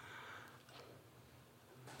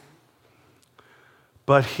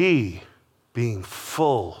 But he, being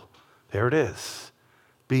full, there it is,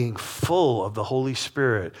 being full of the Holy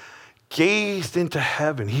Spirit, gazed into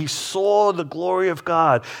heaven. He saw the glory of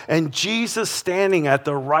God and Jesus standing at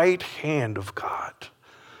the right hand of God.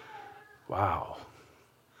 Wow.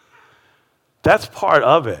 That's part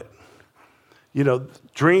of it.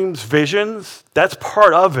 Dreams, visions, that's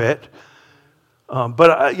part of it.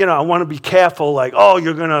 But I want to be careful, like,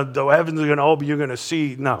 the heavens are going to open, you're going to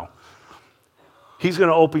see. No. He's going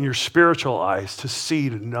to open your spiritual eyes to see,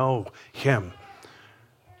 to know him.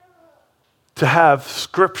 To have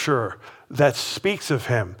scripture that speaks of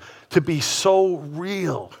him, to be so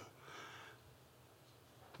real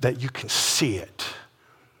that you can see it.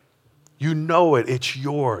 You know it, it's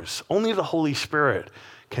yours. Only the Holy Spirit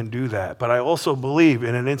can do that. But I also believe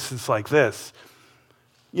in an instance like this,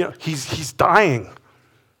 he's dying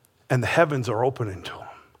and the heavens are opening to him.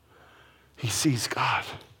 He sees God.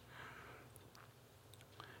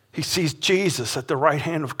 He sees Jesus at the right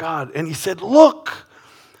hand of God. And he said, look,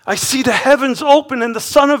 I see the heavens open and the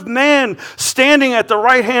Son of Man standing at the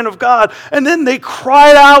right hand of God. And then they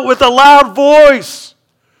cried out with a loud voice.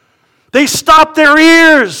 They stopped their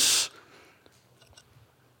ears.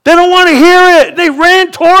 They don't want to hear it. They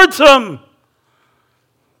ran towards him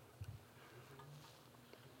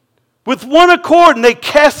with one accord, and they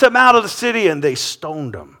cast him out of the city and they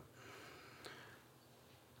stoned him.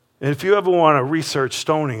 And if you ever want to research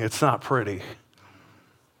stoning, it's not pretty.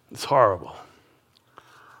 It's horrible.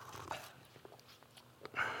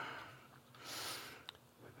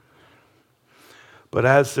 But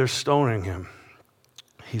as they're stoning him,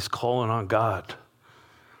 he's calling on God.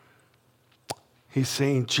 He's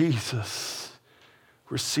saying, Jesus,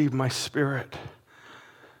 receive my spirit.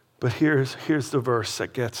 But here's the verse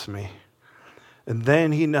that gets me. And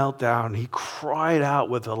then he knelt down, he cried out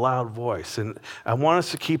with a loud voice. And I want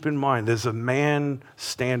us to keep in mind, there's a man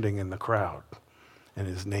standing in the crowd, and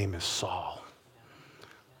his name is Saul.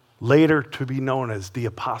 Later to be known as the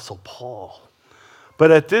Apostle Paul.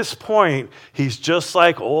 But at this point, he's just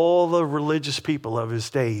like all the religious people of his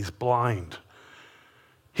day. He's blind.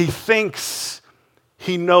 He thinks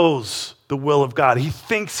he knows the will of God. He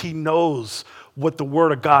thinks he knows what the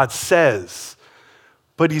Word of God says.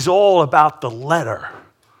 But he's all about the letter.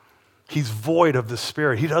 He's void of the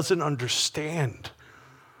Spirit. He doesn't understand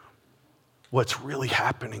what's really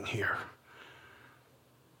happening here.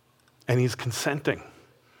 And he's consenting.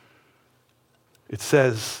 It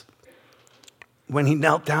says, when he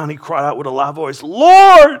knelt down, he cried out with a loud voice,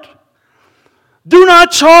 Lord, do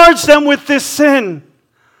not charge them with this sin.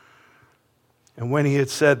 And when he had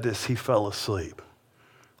said this, he fell asleep.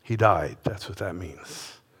 He died. That's what that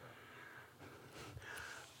means.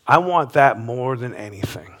 I want that more than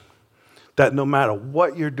anything. That no matter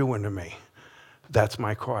what you're doing to me, that's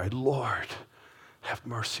my cry. Lord, have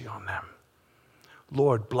mercy on them.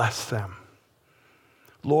 Lord, bless them.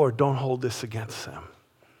 Lord, don't hold this against them.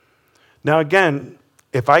 Now again,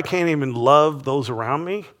 if I can't even love those around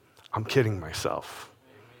me, I'm kidding myself.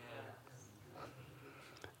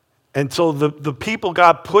 And so the people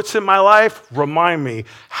God puts in my life remind me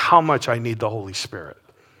how much I need the Holy Spirit.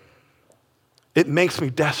 It makes me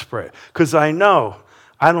desperate because I know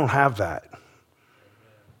I don't have that,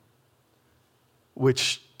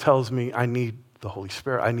 which tells me I need the Holy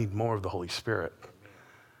Spirit. I need more of the Holy Spirit.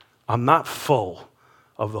 I'm not full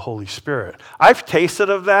of the Holy Spirit. I've tasted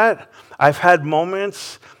of that. I've had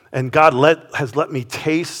moments, and God has let me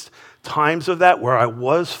taste times of that where I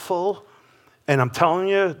was full. And I'm telling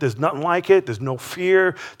you, there's nothing like it. There's no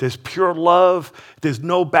fear. There's pure love. There's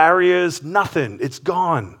no barriers, nothing. It's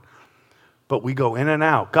gone. But we go in and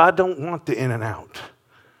out. God don't want the in and out.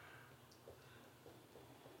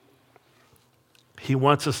 He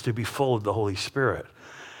wants us to be full of the Holy Spirit.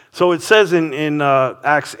 So it says in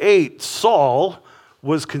Acts 8, Saul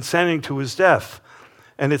was consenting to his death.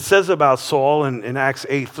 And it says about Saul in Acts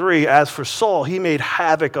 8:3, as for Saul, he made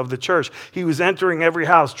havoc of the church. He was entering every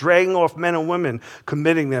house, dragging off men and women,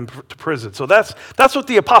 committing them to prison. So that's what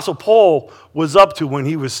the Apostle Paul was up to when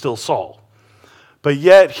he was still Saul. But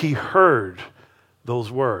yet he heard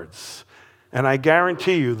those words. And I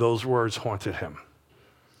guarantee you those words haunted him.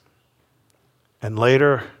 And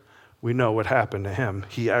later, we know what happened to him.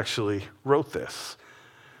 He actually wrote this.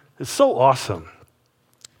 It's so awesome.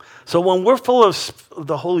 So when we're full of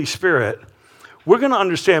the Holy Spirit, we're going to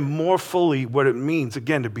understand more fully what it means,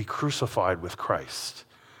 again, to be crucified with Christ.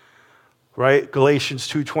 Right? Galatians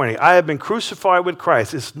 2:20. I have been crucified with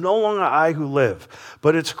Christ. It's no longer I who live,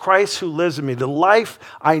 but it's Christ who lives in me. The life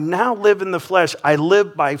I now live in the flesh, I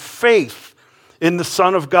live by faith in the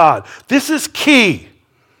Son of God. This is key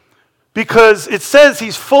because it says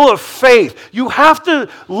he's full of faith. You have to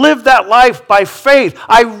live that life by faith.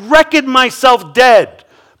 I reckon myself dead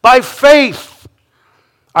by faith.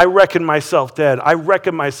 I reckon myself dead. I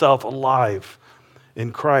reckon myself alive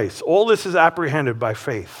in Christ. All this is apprehended by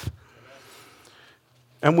faith.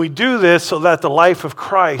 And we do this so that the life of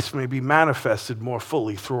Christ may be manifested more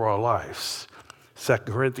fully through our lives. 2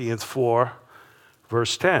 Corinthians 4,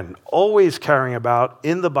 verse 10. Always carrying about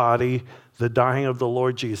in the body the dying of the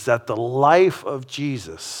Lord Jesus, that the life of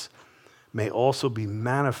Jesus may also be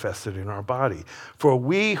manifested in our body. For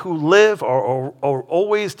we who live are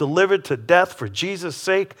always delivered to death for Jesus'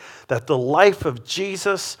 sake, that the life of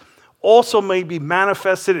Jesus also may be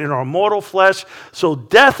manifested in our mortal flesh. So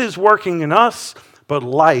death is working in us, but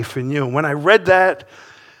life in you. When I read that,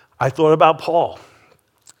 I thought about Paul.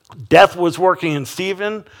 Death was working in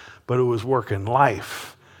Stephen, but it was working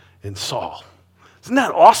life in Saul. Isn't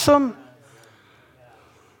that awesome?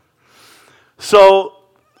 So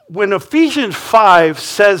when Ephesians 5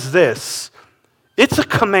 says this, it's a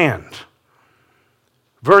command.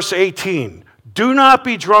 Verse 18, do not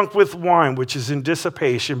be drunk with wine, which is in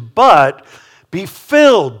dissipation, but be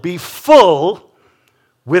filled, be full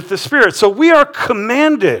with the Spirit. So we are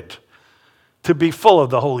commanded to be full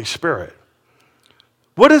of the Holy Spirit.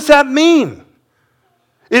 What does that mean?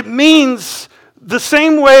 It means the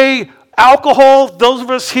same way alcohol, those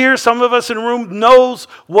of us here, some of us in the room, knows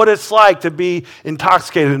what it's like to be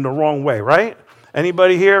intoxicated in the wrong way, right?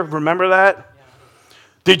 Anybody here remember that? Yeah.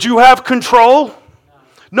 Did you have control?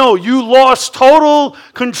 No, you lost total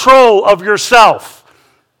control of yourself.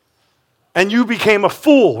 And you became a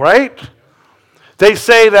fool, right? They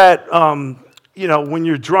say that, when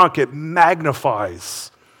you're drunk, it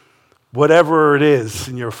magnifies whatever it is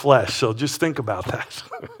in your flesh. So just think about that.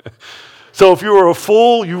 So if you were a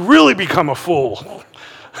fool, you really become a fool.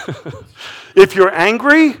 If you're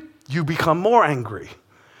angry, you become more angry.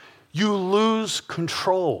 You lose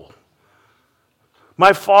control.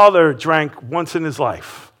 My father drank once in his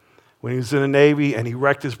life when he was in the Navy, and he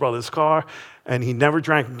wrecked his brother's car, and he never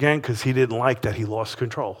drank again because he didn't like that he lost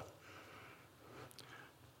control.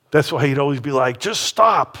 That's why he'd always be like, just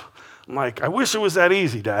stop. I'm like, I wish it was that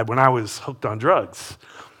easy, Dad, when I was hooked on drugs.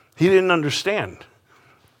 He didn't understand.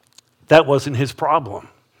 That wasn't his problem,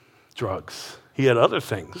 drugs. He had other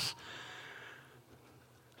things.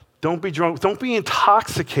 Don't be drunk. Don't be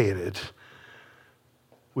intoxicated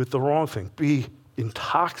with the wrong thing. Be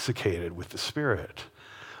intoxicated with the Spirit.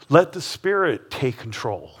 Let the Spirit take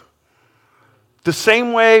control. The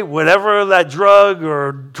same way, whatever that drug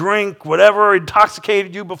or drink, whatever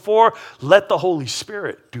intoxicated you before, let the Holy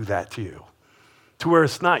Spirit do that to you. To where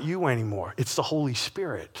it's not you anymore. It's the Holy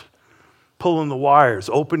Spirit pulling the wires,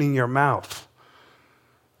 opening your mouth.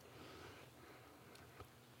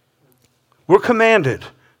 We're commanded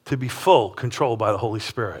to be full controlled by the Holy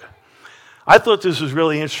Spirit. I thought this was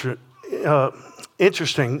really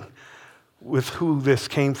interesting with who this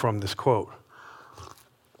came from, this quote.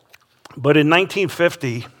 But in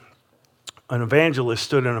 1950, an evangelist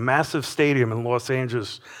stood in a massive stadium in Los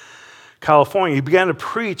Angeles, California. He began to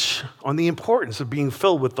preach on the importance of being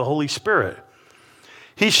filled with the Holy Spirit.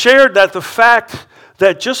 He shared that the fact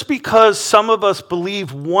that just because some of us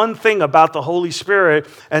believe one thing about the Holy Spirit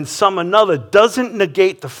and some another doesn't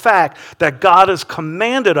negate the fact that God has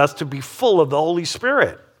commanded us to be full of the Holy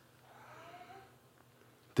Spirit.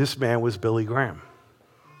 This man was Billy Graham.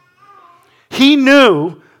 He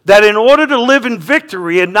knew that in order to live in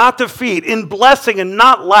victory and not defeat, in blessing and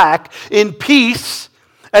not lack, in peace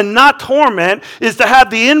and not torment, is to have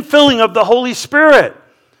the infilling of the Holy Spirit.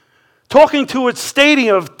 Talking to a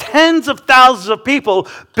stadium of tens of thousands of people,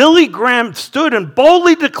 Billy Graham stood and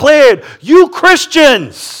boldly declared, "You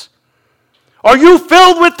Christians, are you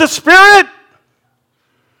filled with the Spirit?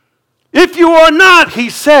 If you are not," he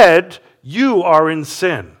said, "you are in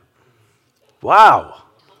sin." Wow.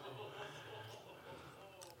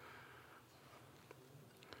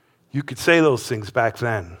 You could say those things back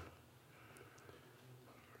then.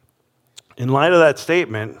 In light of that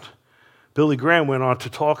statement, Billy Graham went on to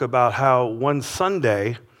talk about how one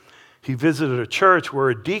Sunday he visited a church where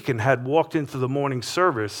a deacon had walked into the morning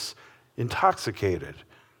service intoxicated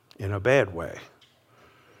in a bad way.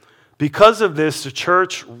 Because of this, the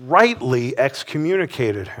church rightly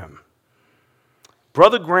excommunicated him.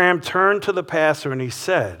 Brother Graham turned to the pastor and he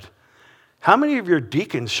said, "How many of your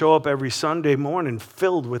deacons show up every Sunday morning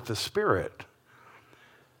filled with the Spirit?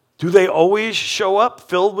 Do they always show up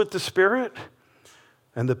filled with the Spirit?"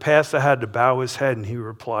 And the pastor had to bow his head and he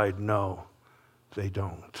replied, "No, they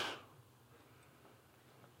don't."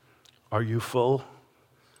 Are you full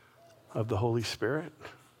of the Holy Spirit?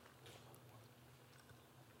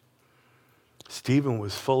 Stephen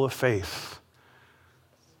was full of faith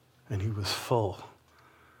and he was full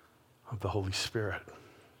of the Holy Spirit.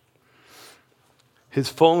 His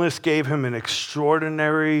fullness gave him an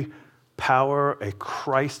extraordinary power, a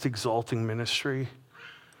Christ-exalting ministry,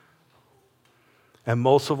 and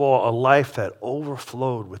most of all, a life that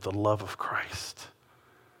overflowed with the love of Christ.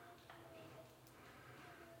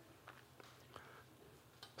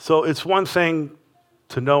 So it's one thing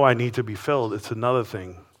to know I need to be filled. It's another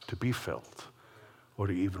thing to be filled or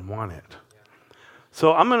to even want it.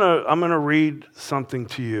 So I'm gonna read something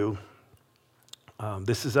to you.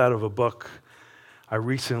 This is out of a book I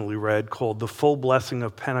recently read called The Full Blessing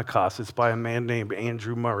of Pentecost. It's by a man named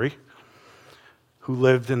Andrew Murray, who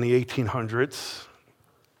lived in the 1800s.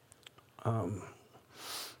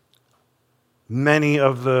 Many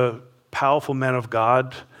of the powerful men of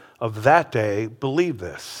God of that day believed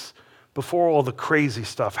this before all the crazy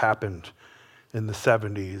stuff happened in the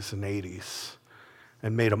 70s and 80s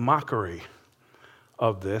and made a mockery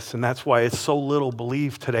of this. And that's why it's so little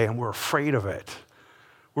believed today, and we're afraid of it.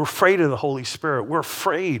 We're afraid of the Holy Spirit. We're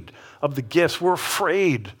afraid of the gifts. We're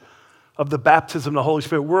afraid of the baptism of the Holy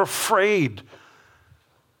Spirit. We're afraid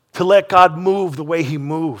to let God move the way he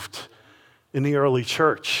moved in the early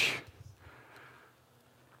church.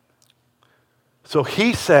 So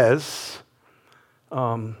he says,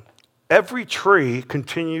 every tree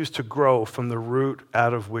continues to grow from the root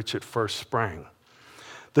out of which it first sprang.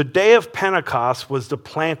 The day of Pentecost was the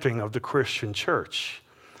planting of the Christian church.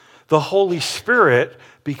 The Holy Spirit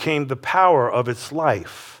became the power of its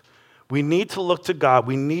life. We need to look to God.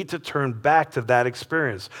 We need to turn back to that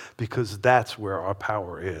experience because that's where our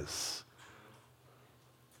power is.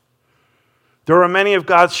 There are many of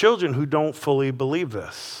God's children who don't fully believe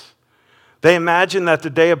this. They imagine that the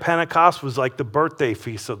day of Pentecost was like the birthday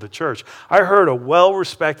feast of the church. I heard a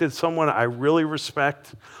well-respected, someone I really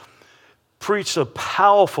respect, preached a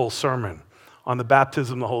powerful sermon on the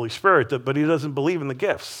baptism of the Holy Spirit, but he doesn't believe in the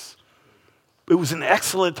gifts. It was an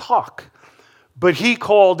excellent talk, but he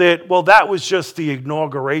called it, well, that was just the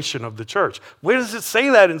inauguration of the church. Where does it say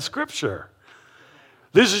that in Scripture?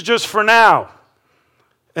 This is just for now.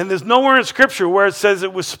 And there's nowhere in Scripture where it says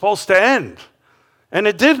it was supposed to end, and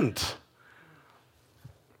it didn't.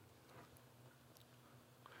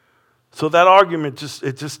 So that argument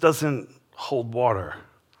just doesn't hold water.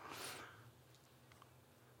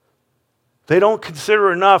 They don't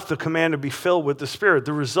consider enough the command to be filled with the Spirit.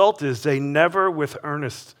 The result is they never with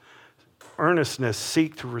earnestness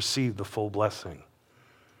seek to receive the full blessing.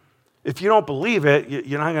 If you don't believe it,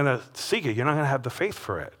 you're not going to seek it. You're not going to have the faith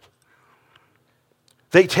for it.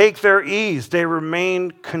 They take their ease. They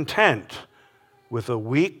remain content with a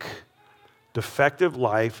weak, defective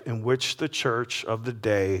life in which the church of the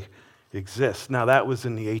day exists. Now, that was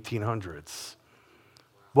in the 1800s.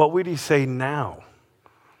 What would he say now?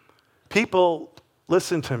 People,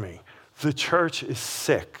 listen to me. The church is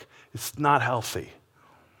sick. It's not healthy.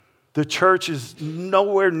 The church is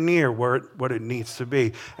nowhere near what it needs to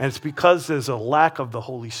be. And it's because there's a lack of the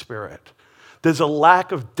Holy Spirit. There's a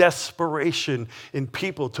lack of desperation in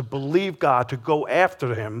people to believe God, to go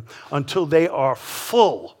after him until they are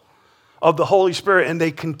full of the Holy Spirit, and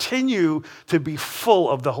they continue to be full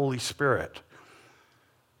of the Holy Spirit.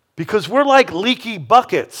 Because we're like leaky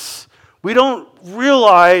buckets. We don't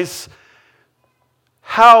realize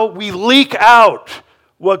how we leak out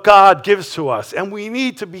what God gives to us, and we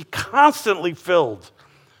need to be constantly filled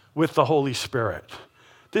with the Holy Spirit.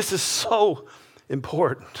 This is so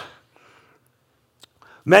important.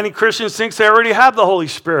 Many Christians think they already have the Holy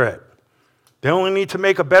Spirit. They only need to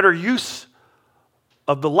make a better use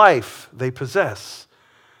of the life they possess.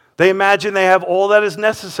 They imagine they have all that is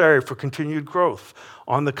necessary for continued growth.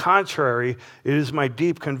 On the contrary, it is my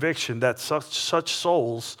deep conviction that such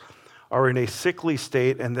souls are in a sickly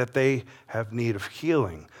state and that they have need of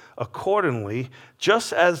healing. Accordingly,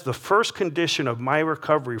 just as the first condition of my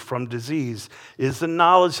recovery from disease is the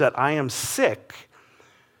knowledge that I am sick,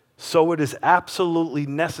 so it is absolutely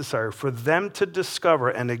necessary for them to discover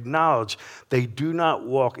and acknowledge they do not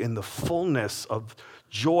walk in the fullness of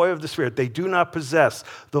joy of the Spirit. They do not possess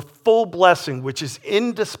the full blessing which is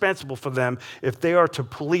indispensable for them if they are to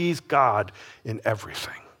please God in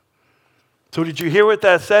everything. So did you hear what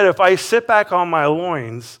that said? If I sit back on my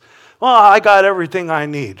loins, well, I got everything I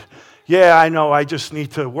need. Yeah, I know, I just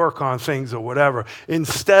need to work on things or whatever.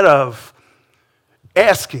 Instead of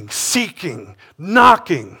asking, seeking,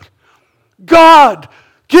 knocking, God,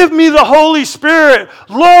 give me the Holy Spirit.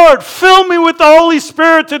 Lord, fill me with the Holy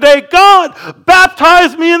Spirit today. God,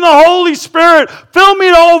 baptize me in the Holy Spirit. Fill me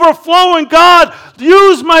to overflowing. God,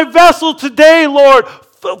 use my vessel today, Lord.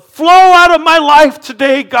 Flow out of my life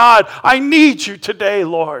today, God. I need you today,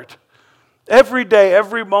 Lord. Every day,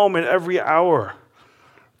 every moment, every hour.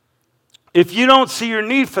 If you don't see your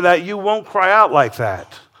need for that, you won't cry out like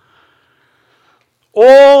that.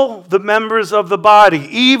 All the members of the body,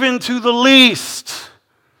 even to the least,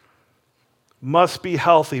 must be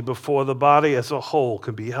healthy before the body as a whole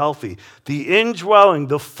can be healthy. The indwelling,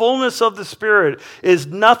 the fullness of the Spirit is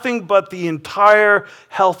nothing but the entire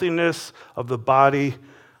healthiness of the body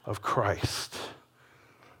of Christ.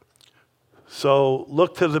 So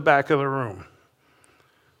look to the back of the room.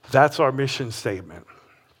 That's our mission statement.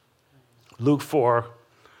 Luke 4,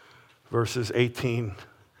 verses 18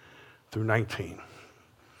 through 19.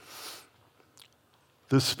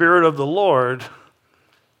 The Spirit of the Lord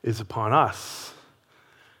is upon us.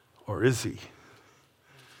 Or is he?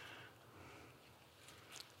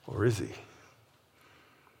 Or is he?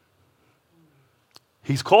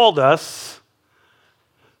 He's called us.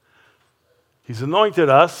 He's anointed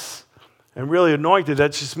us. And really anointed,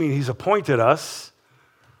 that just means he's appointed us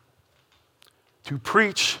to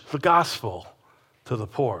preach the gospel to the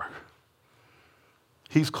poor.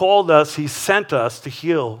 He's called us, he's sent us to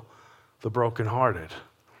heal the brokenhearted.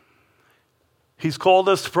 He's called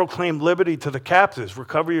us to proclaim liberty to the captives,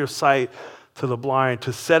 recover your sight to the blind,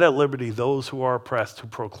 to set at liberty those who are oppressed, to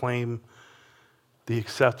proclaim the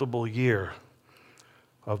acceptable year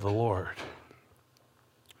of the Lord.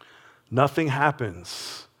 Nothing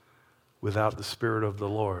happens without the Spirit of the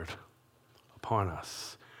Lord upon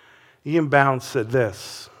us. Ian Bounds said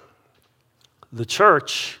this: the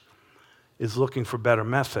church is looking for better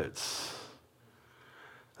methods.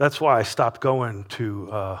 That's why I stopped going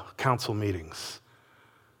to council meetings.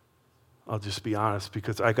 I'll just be honest,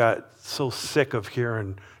 because I got so sick of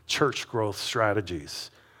hearing church growth strategies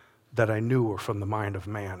that I knew were from the mind of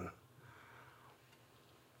man.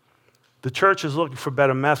 The church is looking for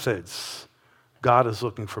better methods. God is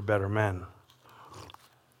looking for better men.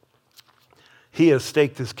 He has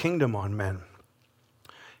staked his kingdom on men.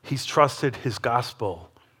 He's trusted his gospel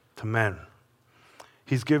to men.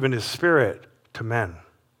 He's given his Spirit to men.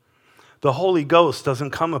 The Holy Ghost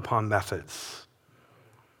doesn't come upon methods,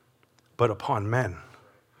 but upon men.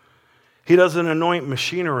 He doesn't anoint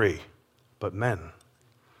machinery, but men.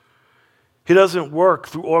 He doesn't work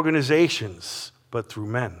through organizations, but through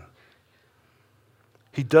men.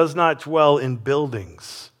 He does not dwell in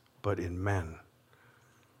buildings, but in men.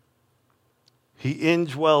 He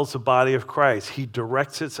indwells the body of Christ. He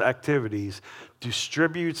directs its activities,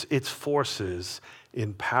 distributes its forces,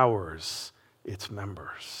 empowers its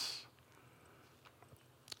members.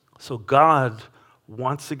 So God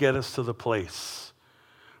wants to get us to the place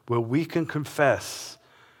where we can confess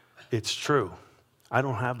it's true. I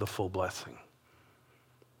don't have the full blessing.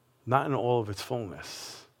 Not in all of its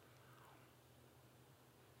fullness.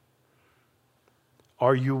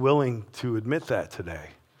 Are you willing to admit that today?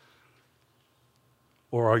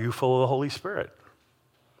 Or are you full of the Holy Spirit?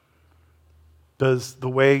 Does the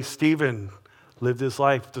way Stephen lived his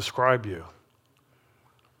life describe you?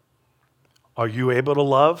 Are you able to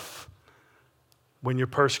love when you're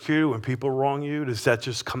persecuted, when people wrong you? Does that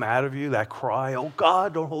just come out of you, that cry, oh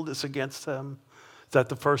God, don't hold this against them? Is that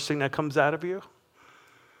the first thing that comes out of you?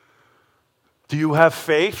 Do you have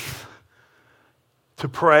faith to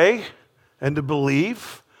pray and to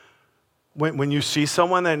believe when you see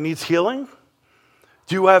someone that needs healing?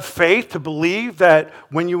 Do you have faith to believe that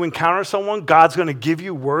when you encounter someone, God's going to give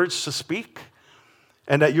you words to speak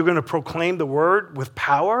and that you're going to proclaim the word with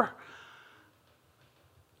power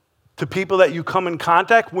to people that you come in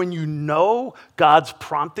contact when you know God's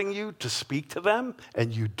prompting you to speak to them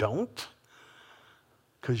and you don't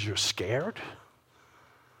because you're scared?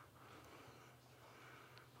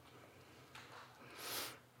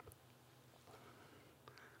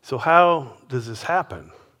 So how does this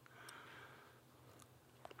happen?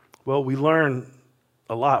 Well, we learn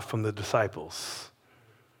a lot from the disciples,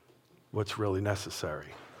 what's really necessary.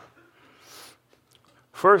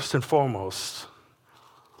 First and foremost,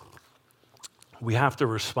 we have to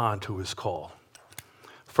respond to his call.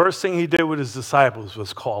 First thing he did with his disciples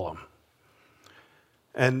was call them.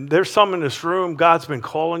 And there's some in this room, God's been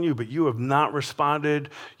calling you, but you have not responded.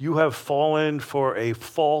 You have fallen for a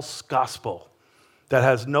false gospel that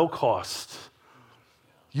has no cost.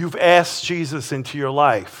 You've asked Jesus into your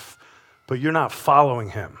life, but you're not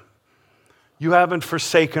following him. You haven't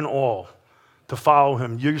forsaken all to follow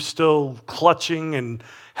him. You're still clutching and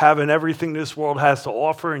having everything this world has to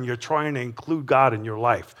offer, and you're trying to include God in your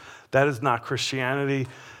life. That is not Christianity.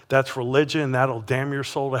 That's religion. That'll damn your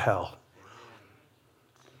soul to hell.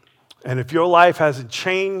 And if your life hasn't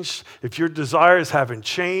changed, if your desires haven't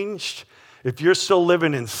changed, if you're still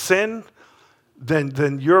living in sin,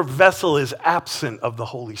 then your vessel is absent of the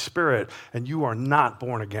Holy Spirit, and you are not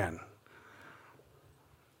born again.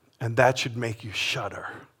 And that should make you shudder.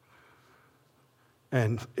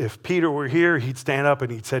 And if Peter were here, he'd stand up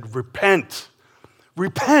and he'd say, repent,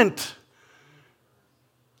 repent,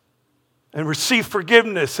 and receive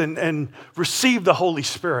forgiveness and receive the Holy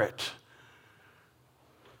Spirit.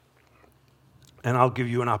 And I'll give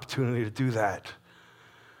you an opportunity to do that.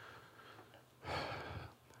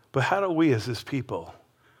 But how do we as his people?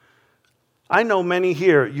 I know many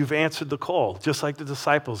here, you've answered the call, just like the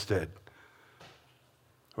disciples did.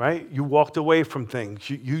 Right? You walked away from things.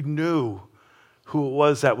 You knew who it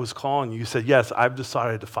was that was calling you. You said, yes, I've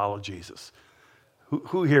decided to follow Jesus.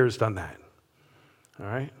 Who here has done that? All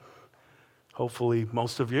right? Hopefully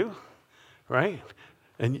most of you, right?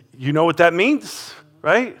 And you know what that means,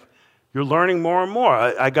 right? You're learning more and more.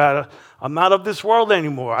 I'm not of this world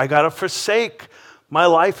anymore. I got to forsake my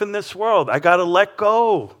life in this world. I got to let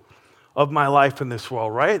go of my life in this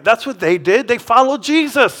world, right? That's what they did. They followed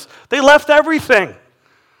Jesus. They left everything.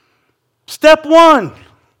 Step one.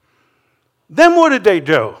 Then what did they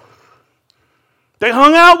do? They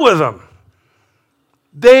hung out with him.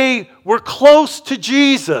 They were close to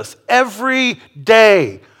Jesus every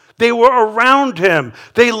day. They were around him.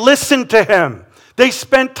 They listened to him. They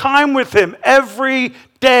spent time with him every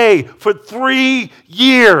day for 3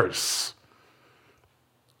 years.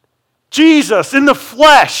 Jesus in the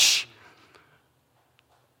flesh.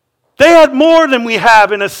 They had more than we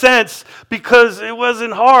have in a sense because it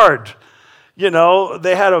wasn't hard. You know,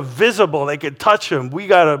 they had a visible, they could touch him. We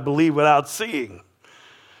got to believe without seeing.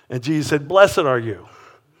 And Jesus said, blessed are you.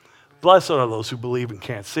 Blessed are those who believe and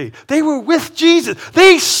can't see. They were with Jesus.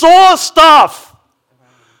 They saw stuff.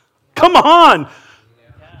 Come on.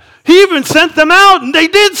 He even sent them out and they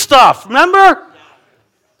did stuff. Remember?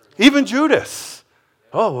 Even Judas.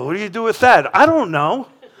 Oh, well, what do you do with that? I don't know.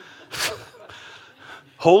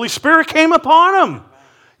 Holy Spirit came upon him.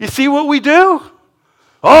 You see what we do?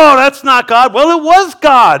 Oh, that's not God. Well, it was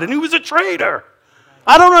God, and he was a traitor.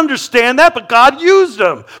 I don't understand that, but God used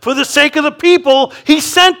him for the sake of the people he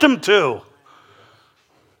sent him to.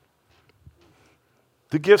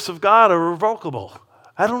 The gifts of God are irrevocable.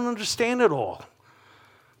 I don't understand it all,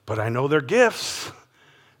 but I know they're gifts,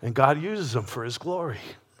 and God uses them for his glory.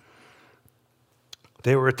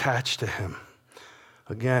 They were attached to him.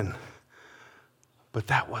 Again, but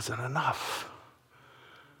that wasn't enough.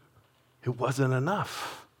 It wasn't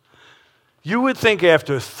enough. You would think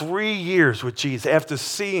after 3 years with Jesus, after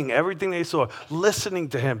seeing everything they saw, listening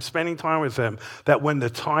to him, spending time with him, that when the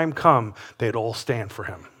time come, they'd all stand for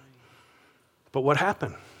him. But what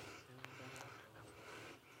happened?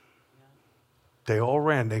 They all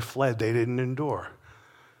ran, they fled, they didn't endure.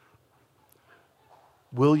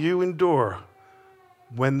 Will you endure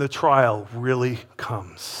when the trial really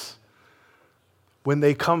comes? When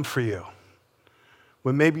they come for you?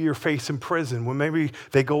 When maybe you're facing prison, when maybe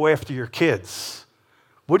they go after your kids.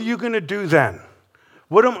 What are you going to do then?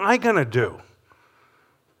 What am I going to do?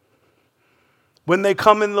 When they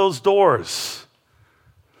come in those doors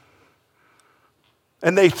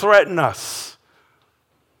and they threaten us.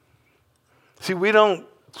 See,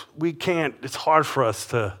 we can't, it's hard for us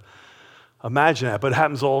to imagine that, but it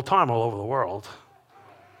happens all the time all over the world.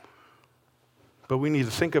 But we need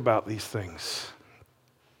to think about these things.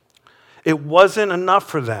 It wasn't enough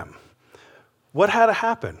for them. What had to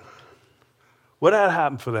happen? What had to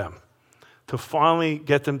happen for them to finally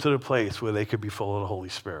get them to the place where they could be full of the Holy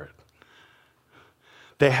Spirit?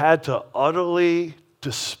 They had to utterly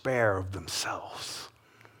despair of themselves.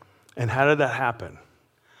 And how did that happen?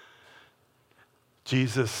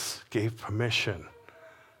 Jesus gave permission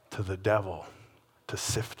to the devil to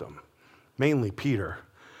sift them. Mainly Peter,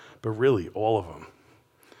 but really all of them.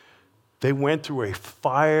 They went through a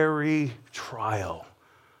fiery trial.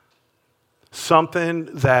 Something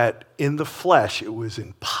that in the flesh, it was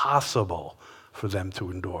impossible for them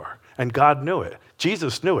to endure. And God knew it.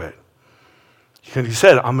 Jesus knew it. And he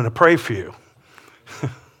said, I'm going to pray for you.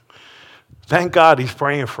 Thank God he's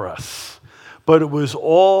praying for us. But it was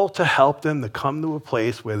all to help them to come to a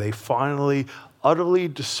place where they finally utterly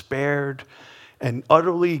despaired and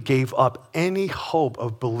utterly gave up any hope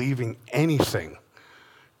of believing anything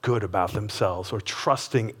good about themselves or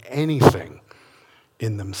trusting anything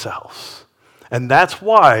in themselves. And that's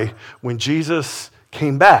why when Jesus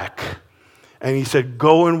came back and he said,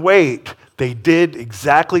 go and wait, they did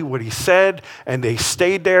exactly what he said, and they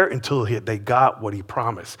stayed there until they got what he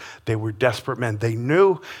promised. They were desperate men. They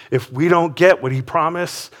knew if we don't get what he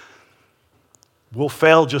promised, we'll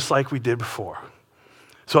fail just like we did before.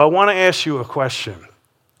 So I want to ask you a question.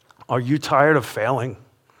 Are you tired of failing?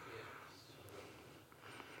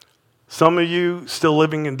 Some of you still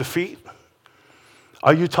living in defeat?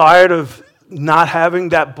 Are you tired of not having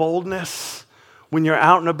that boldness when you're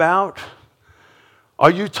out and about?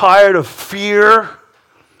 Are you tired of fear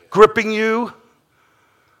gripping you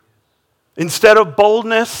instead of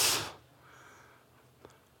boldness?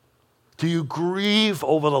 Do you grieve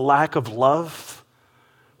over the lack of love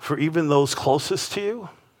for even those closest to you?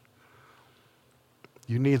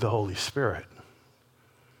 You need the Holy Spirit.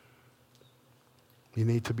 You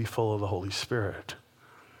need to be full of the Holy Spirit.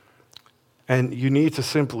 And you need to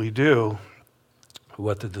simply do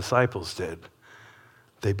what the disciples did.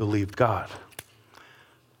 They believed God.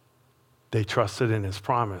 They trusted in his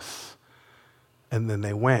promise. And then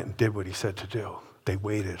they went and did what he said to do. They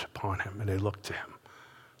waited upon him and they looked to him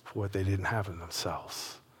for what they didn't have in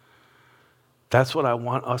themselves. That's what I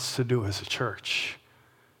want us to do as a church,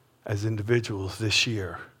 as individuals this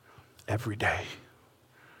year, every day.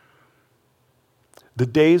 The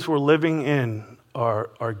days we're living in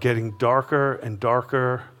are getting darker and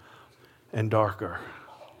darker and darker.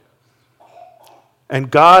 And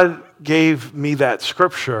God gave me that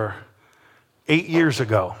scripture 8 years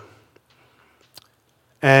ago.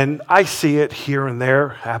 And I see it here and there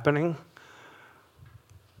happening.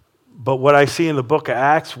 But what I see in the book of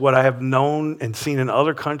Acts, what I have known and seen in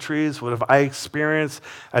other countries, what have I experienced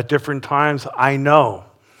at different times, I know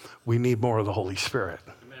we need more of the Holy Spirit.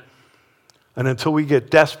 Amen. And until we get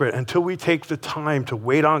desperate, until we take the time to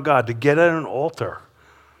wait on God, to get at an altar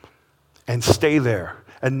and stay there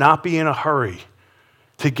and not be in a hurry,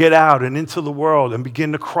 to get out and into the world and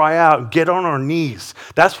begin to cry out and get on our knees.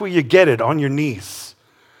 That's where you get it, on your knees.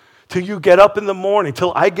 Till you get up in the morning,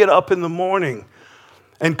 till I get up in the morning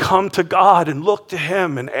and come to God and look to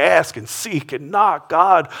him and ask and seek and knock.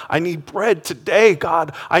 God, I need bread today.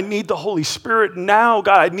 God, I need the Holy Spirit now.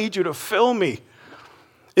 God, I need you to fill me.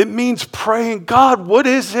 It means praying, God, what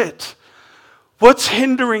is it? What's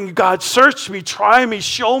hindering you, God? Search me, try me,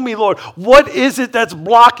 show me, Lord. What is it that's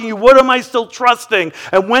blocking you? What am I still trusting?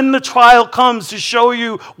 And when the trial comes to show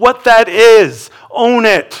you what that is, own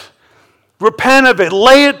it. Repent of it.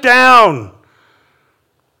 Lay it down.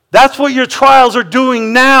 That's what your trials are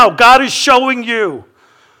doing now. God is showing you.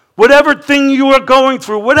 Whatever thing you are going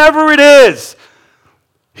through, whatever it is,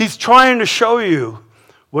 he's trying to show you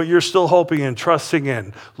what you're still hoping and trusting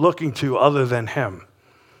in, looking to other than him.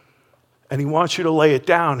 And he wants you to lay it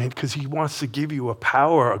down because he wants to give you a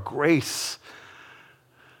power, a grace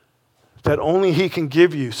that only he can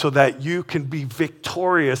give you so that you can be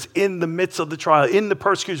victorious in the midst of the trial, in the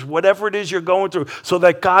persecution, whatever it is you're going through, so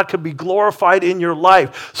that God can be glorified in your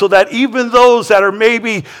life, so that even those that are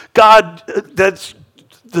maybe God, that's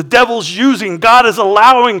the devil's using, God is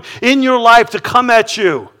allowing in your life to come at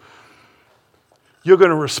you, you're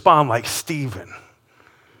going to respond like Stephen.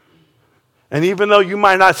 And even though you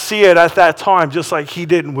might not see it at that time, just like he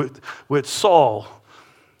did with Saul,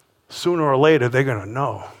 sooner or later they're going to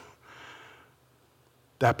know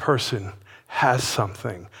that person has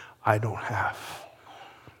something I don't have.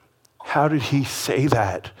 How did he say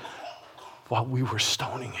that while we were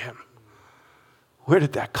stoning him? Where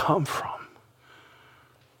did that come from?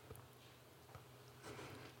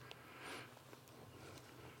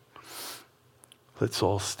 Let's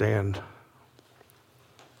all stand.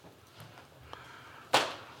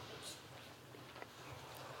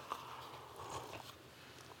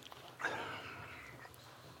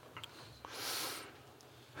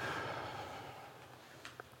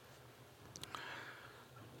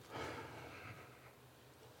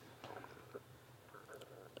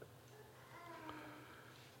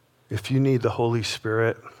 If you need the Holy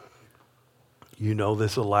Spirit, you know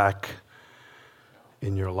there's a lack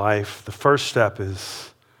in your life. The first step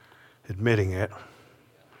is admitting it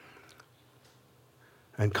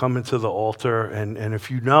and coming to the altar. And if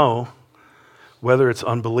you know, whether it's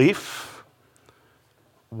unbelief,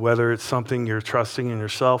 whether it's something you're trusting in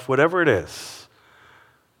yourself, whatever it is,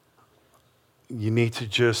 you need to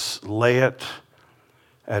just lay it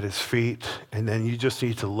at his feet, and then you just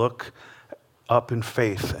need to look up in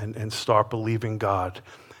faith and start believing God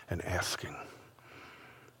and asking.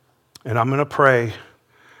 And I'm going to pray,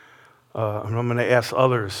 and I'm going to ask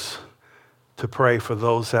others to pray for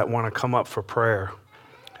those that want to come up for prayer.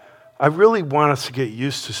 I really want us to get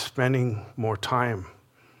used to spending more time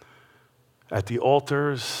at the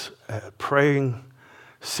altars, praying,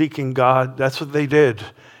 seeking God. That's what they did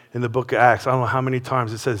in the book of Acts. I don't know how many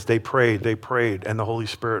times it says they prayed, and the Holy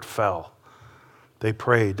Spirit fell. They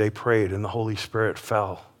prayed, and the Holy Spirit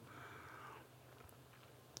fell.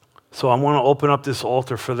 So I want to open up this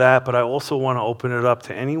altar for that, but I also want to open it up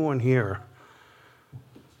to anyone here.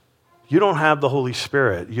 You don't have the Holy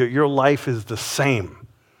Spirit. Your life is the same.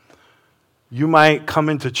 You might come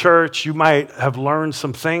into church, you might have learned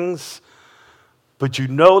some things, But you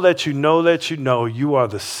know that you know that you know you are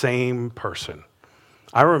the same person.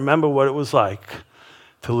 I remember what it was like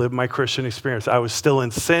to live my Christian experience. I was still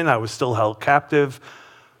in sin. I was still held captive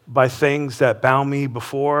by things that bound me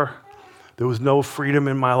before. There was no freedom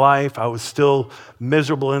in my life. I was still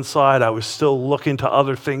miserable inside. I was still looking to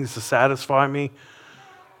other things to satisfy me.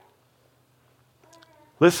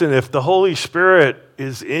 Listen, if the Holy Spirit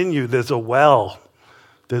is in you, there's a well.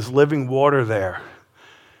 There's living water there.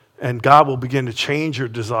 And God will begin to change your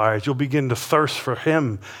desires. You'll begin to thirst for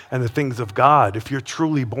Him and the things of God if you're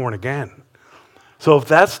truly born again. So if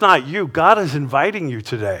that's not you, God is inviting you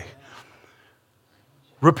today.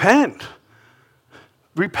 Repent.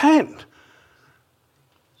 Repent.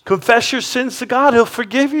 Confess your sins to God. He'll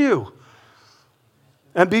forgive you.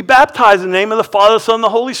 And be baptized in the name of the Father, Son, and the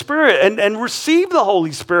Holy Spirit. And receive the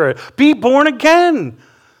Holy Spirit. Be born again.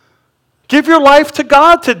 Give your life to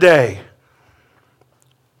God today.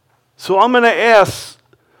 So I'm going to ask,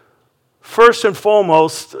 first and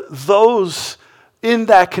foremost, those in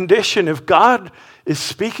that condition, if God is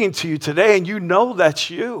speaking to you today and you know that's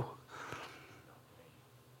you,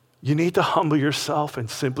 you need to humble yourself and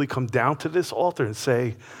simply come down to this altar and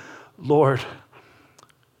say, Lord,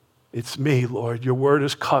 it's me, Lord. Your word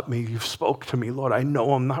has cut me. You've spoke to me, Lord. I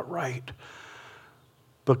know I'm not right.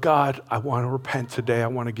 But God, I want to repent today. I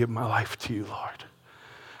want to give my life to you, Lord.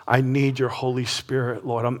 I need your Holy Spirit,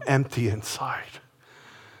 Lord. I'm empty inside.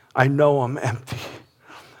 I know I'm empty.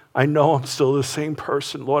 I know I'm still the same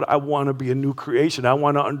person. Lord, I want to be a new creation. I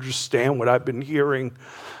want to understand what I've been hearing.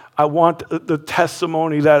 I want the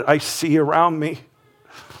testimony that I see around me.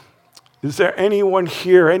 Is there anyone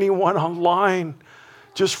here, anyone online?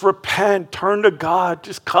 Just repent, turn to God,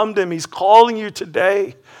 just come to Him. He's calling you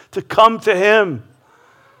today to come to Him.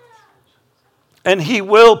 And He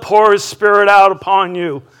will pour His Spirit out upon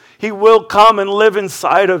you. He will come and live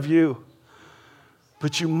inside of you.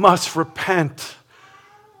 But you must repent.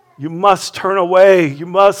 You must turn away. You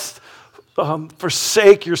must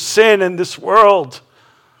forsake your sin in this world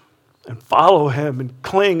and follow Him and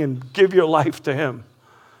cling and give your life to Him.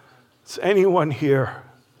 Is anyone here?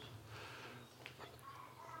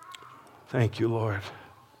 Thank you, Lord.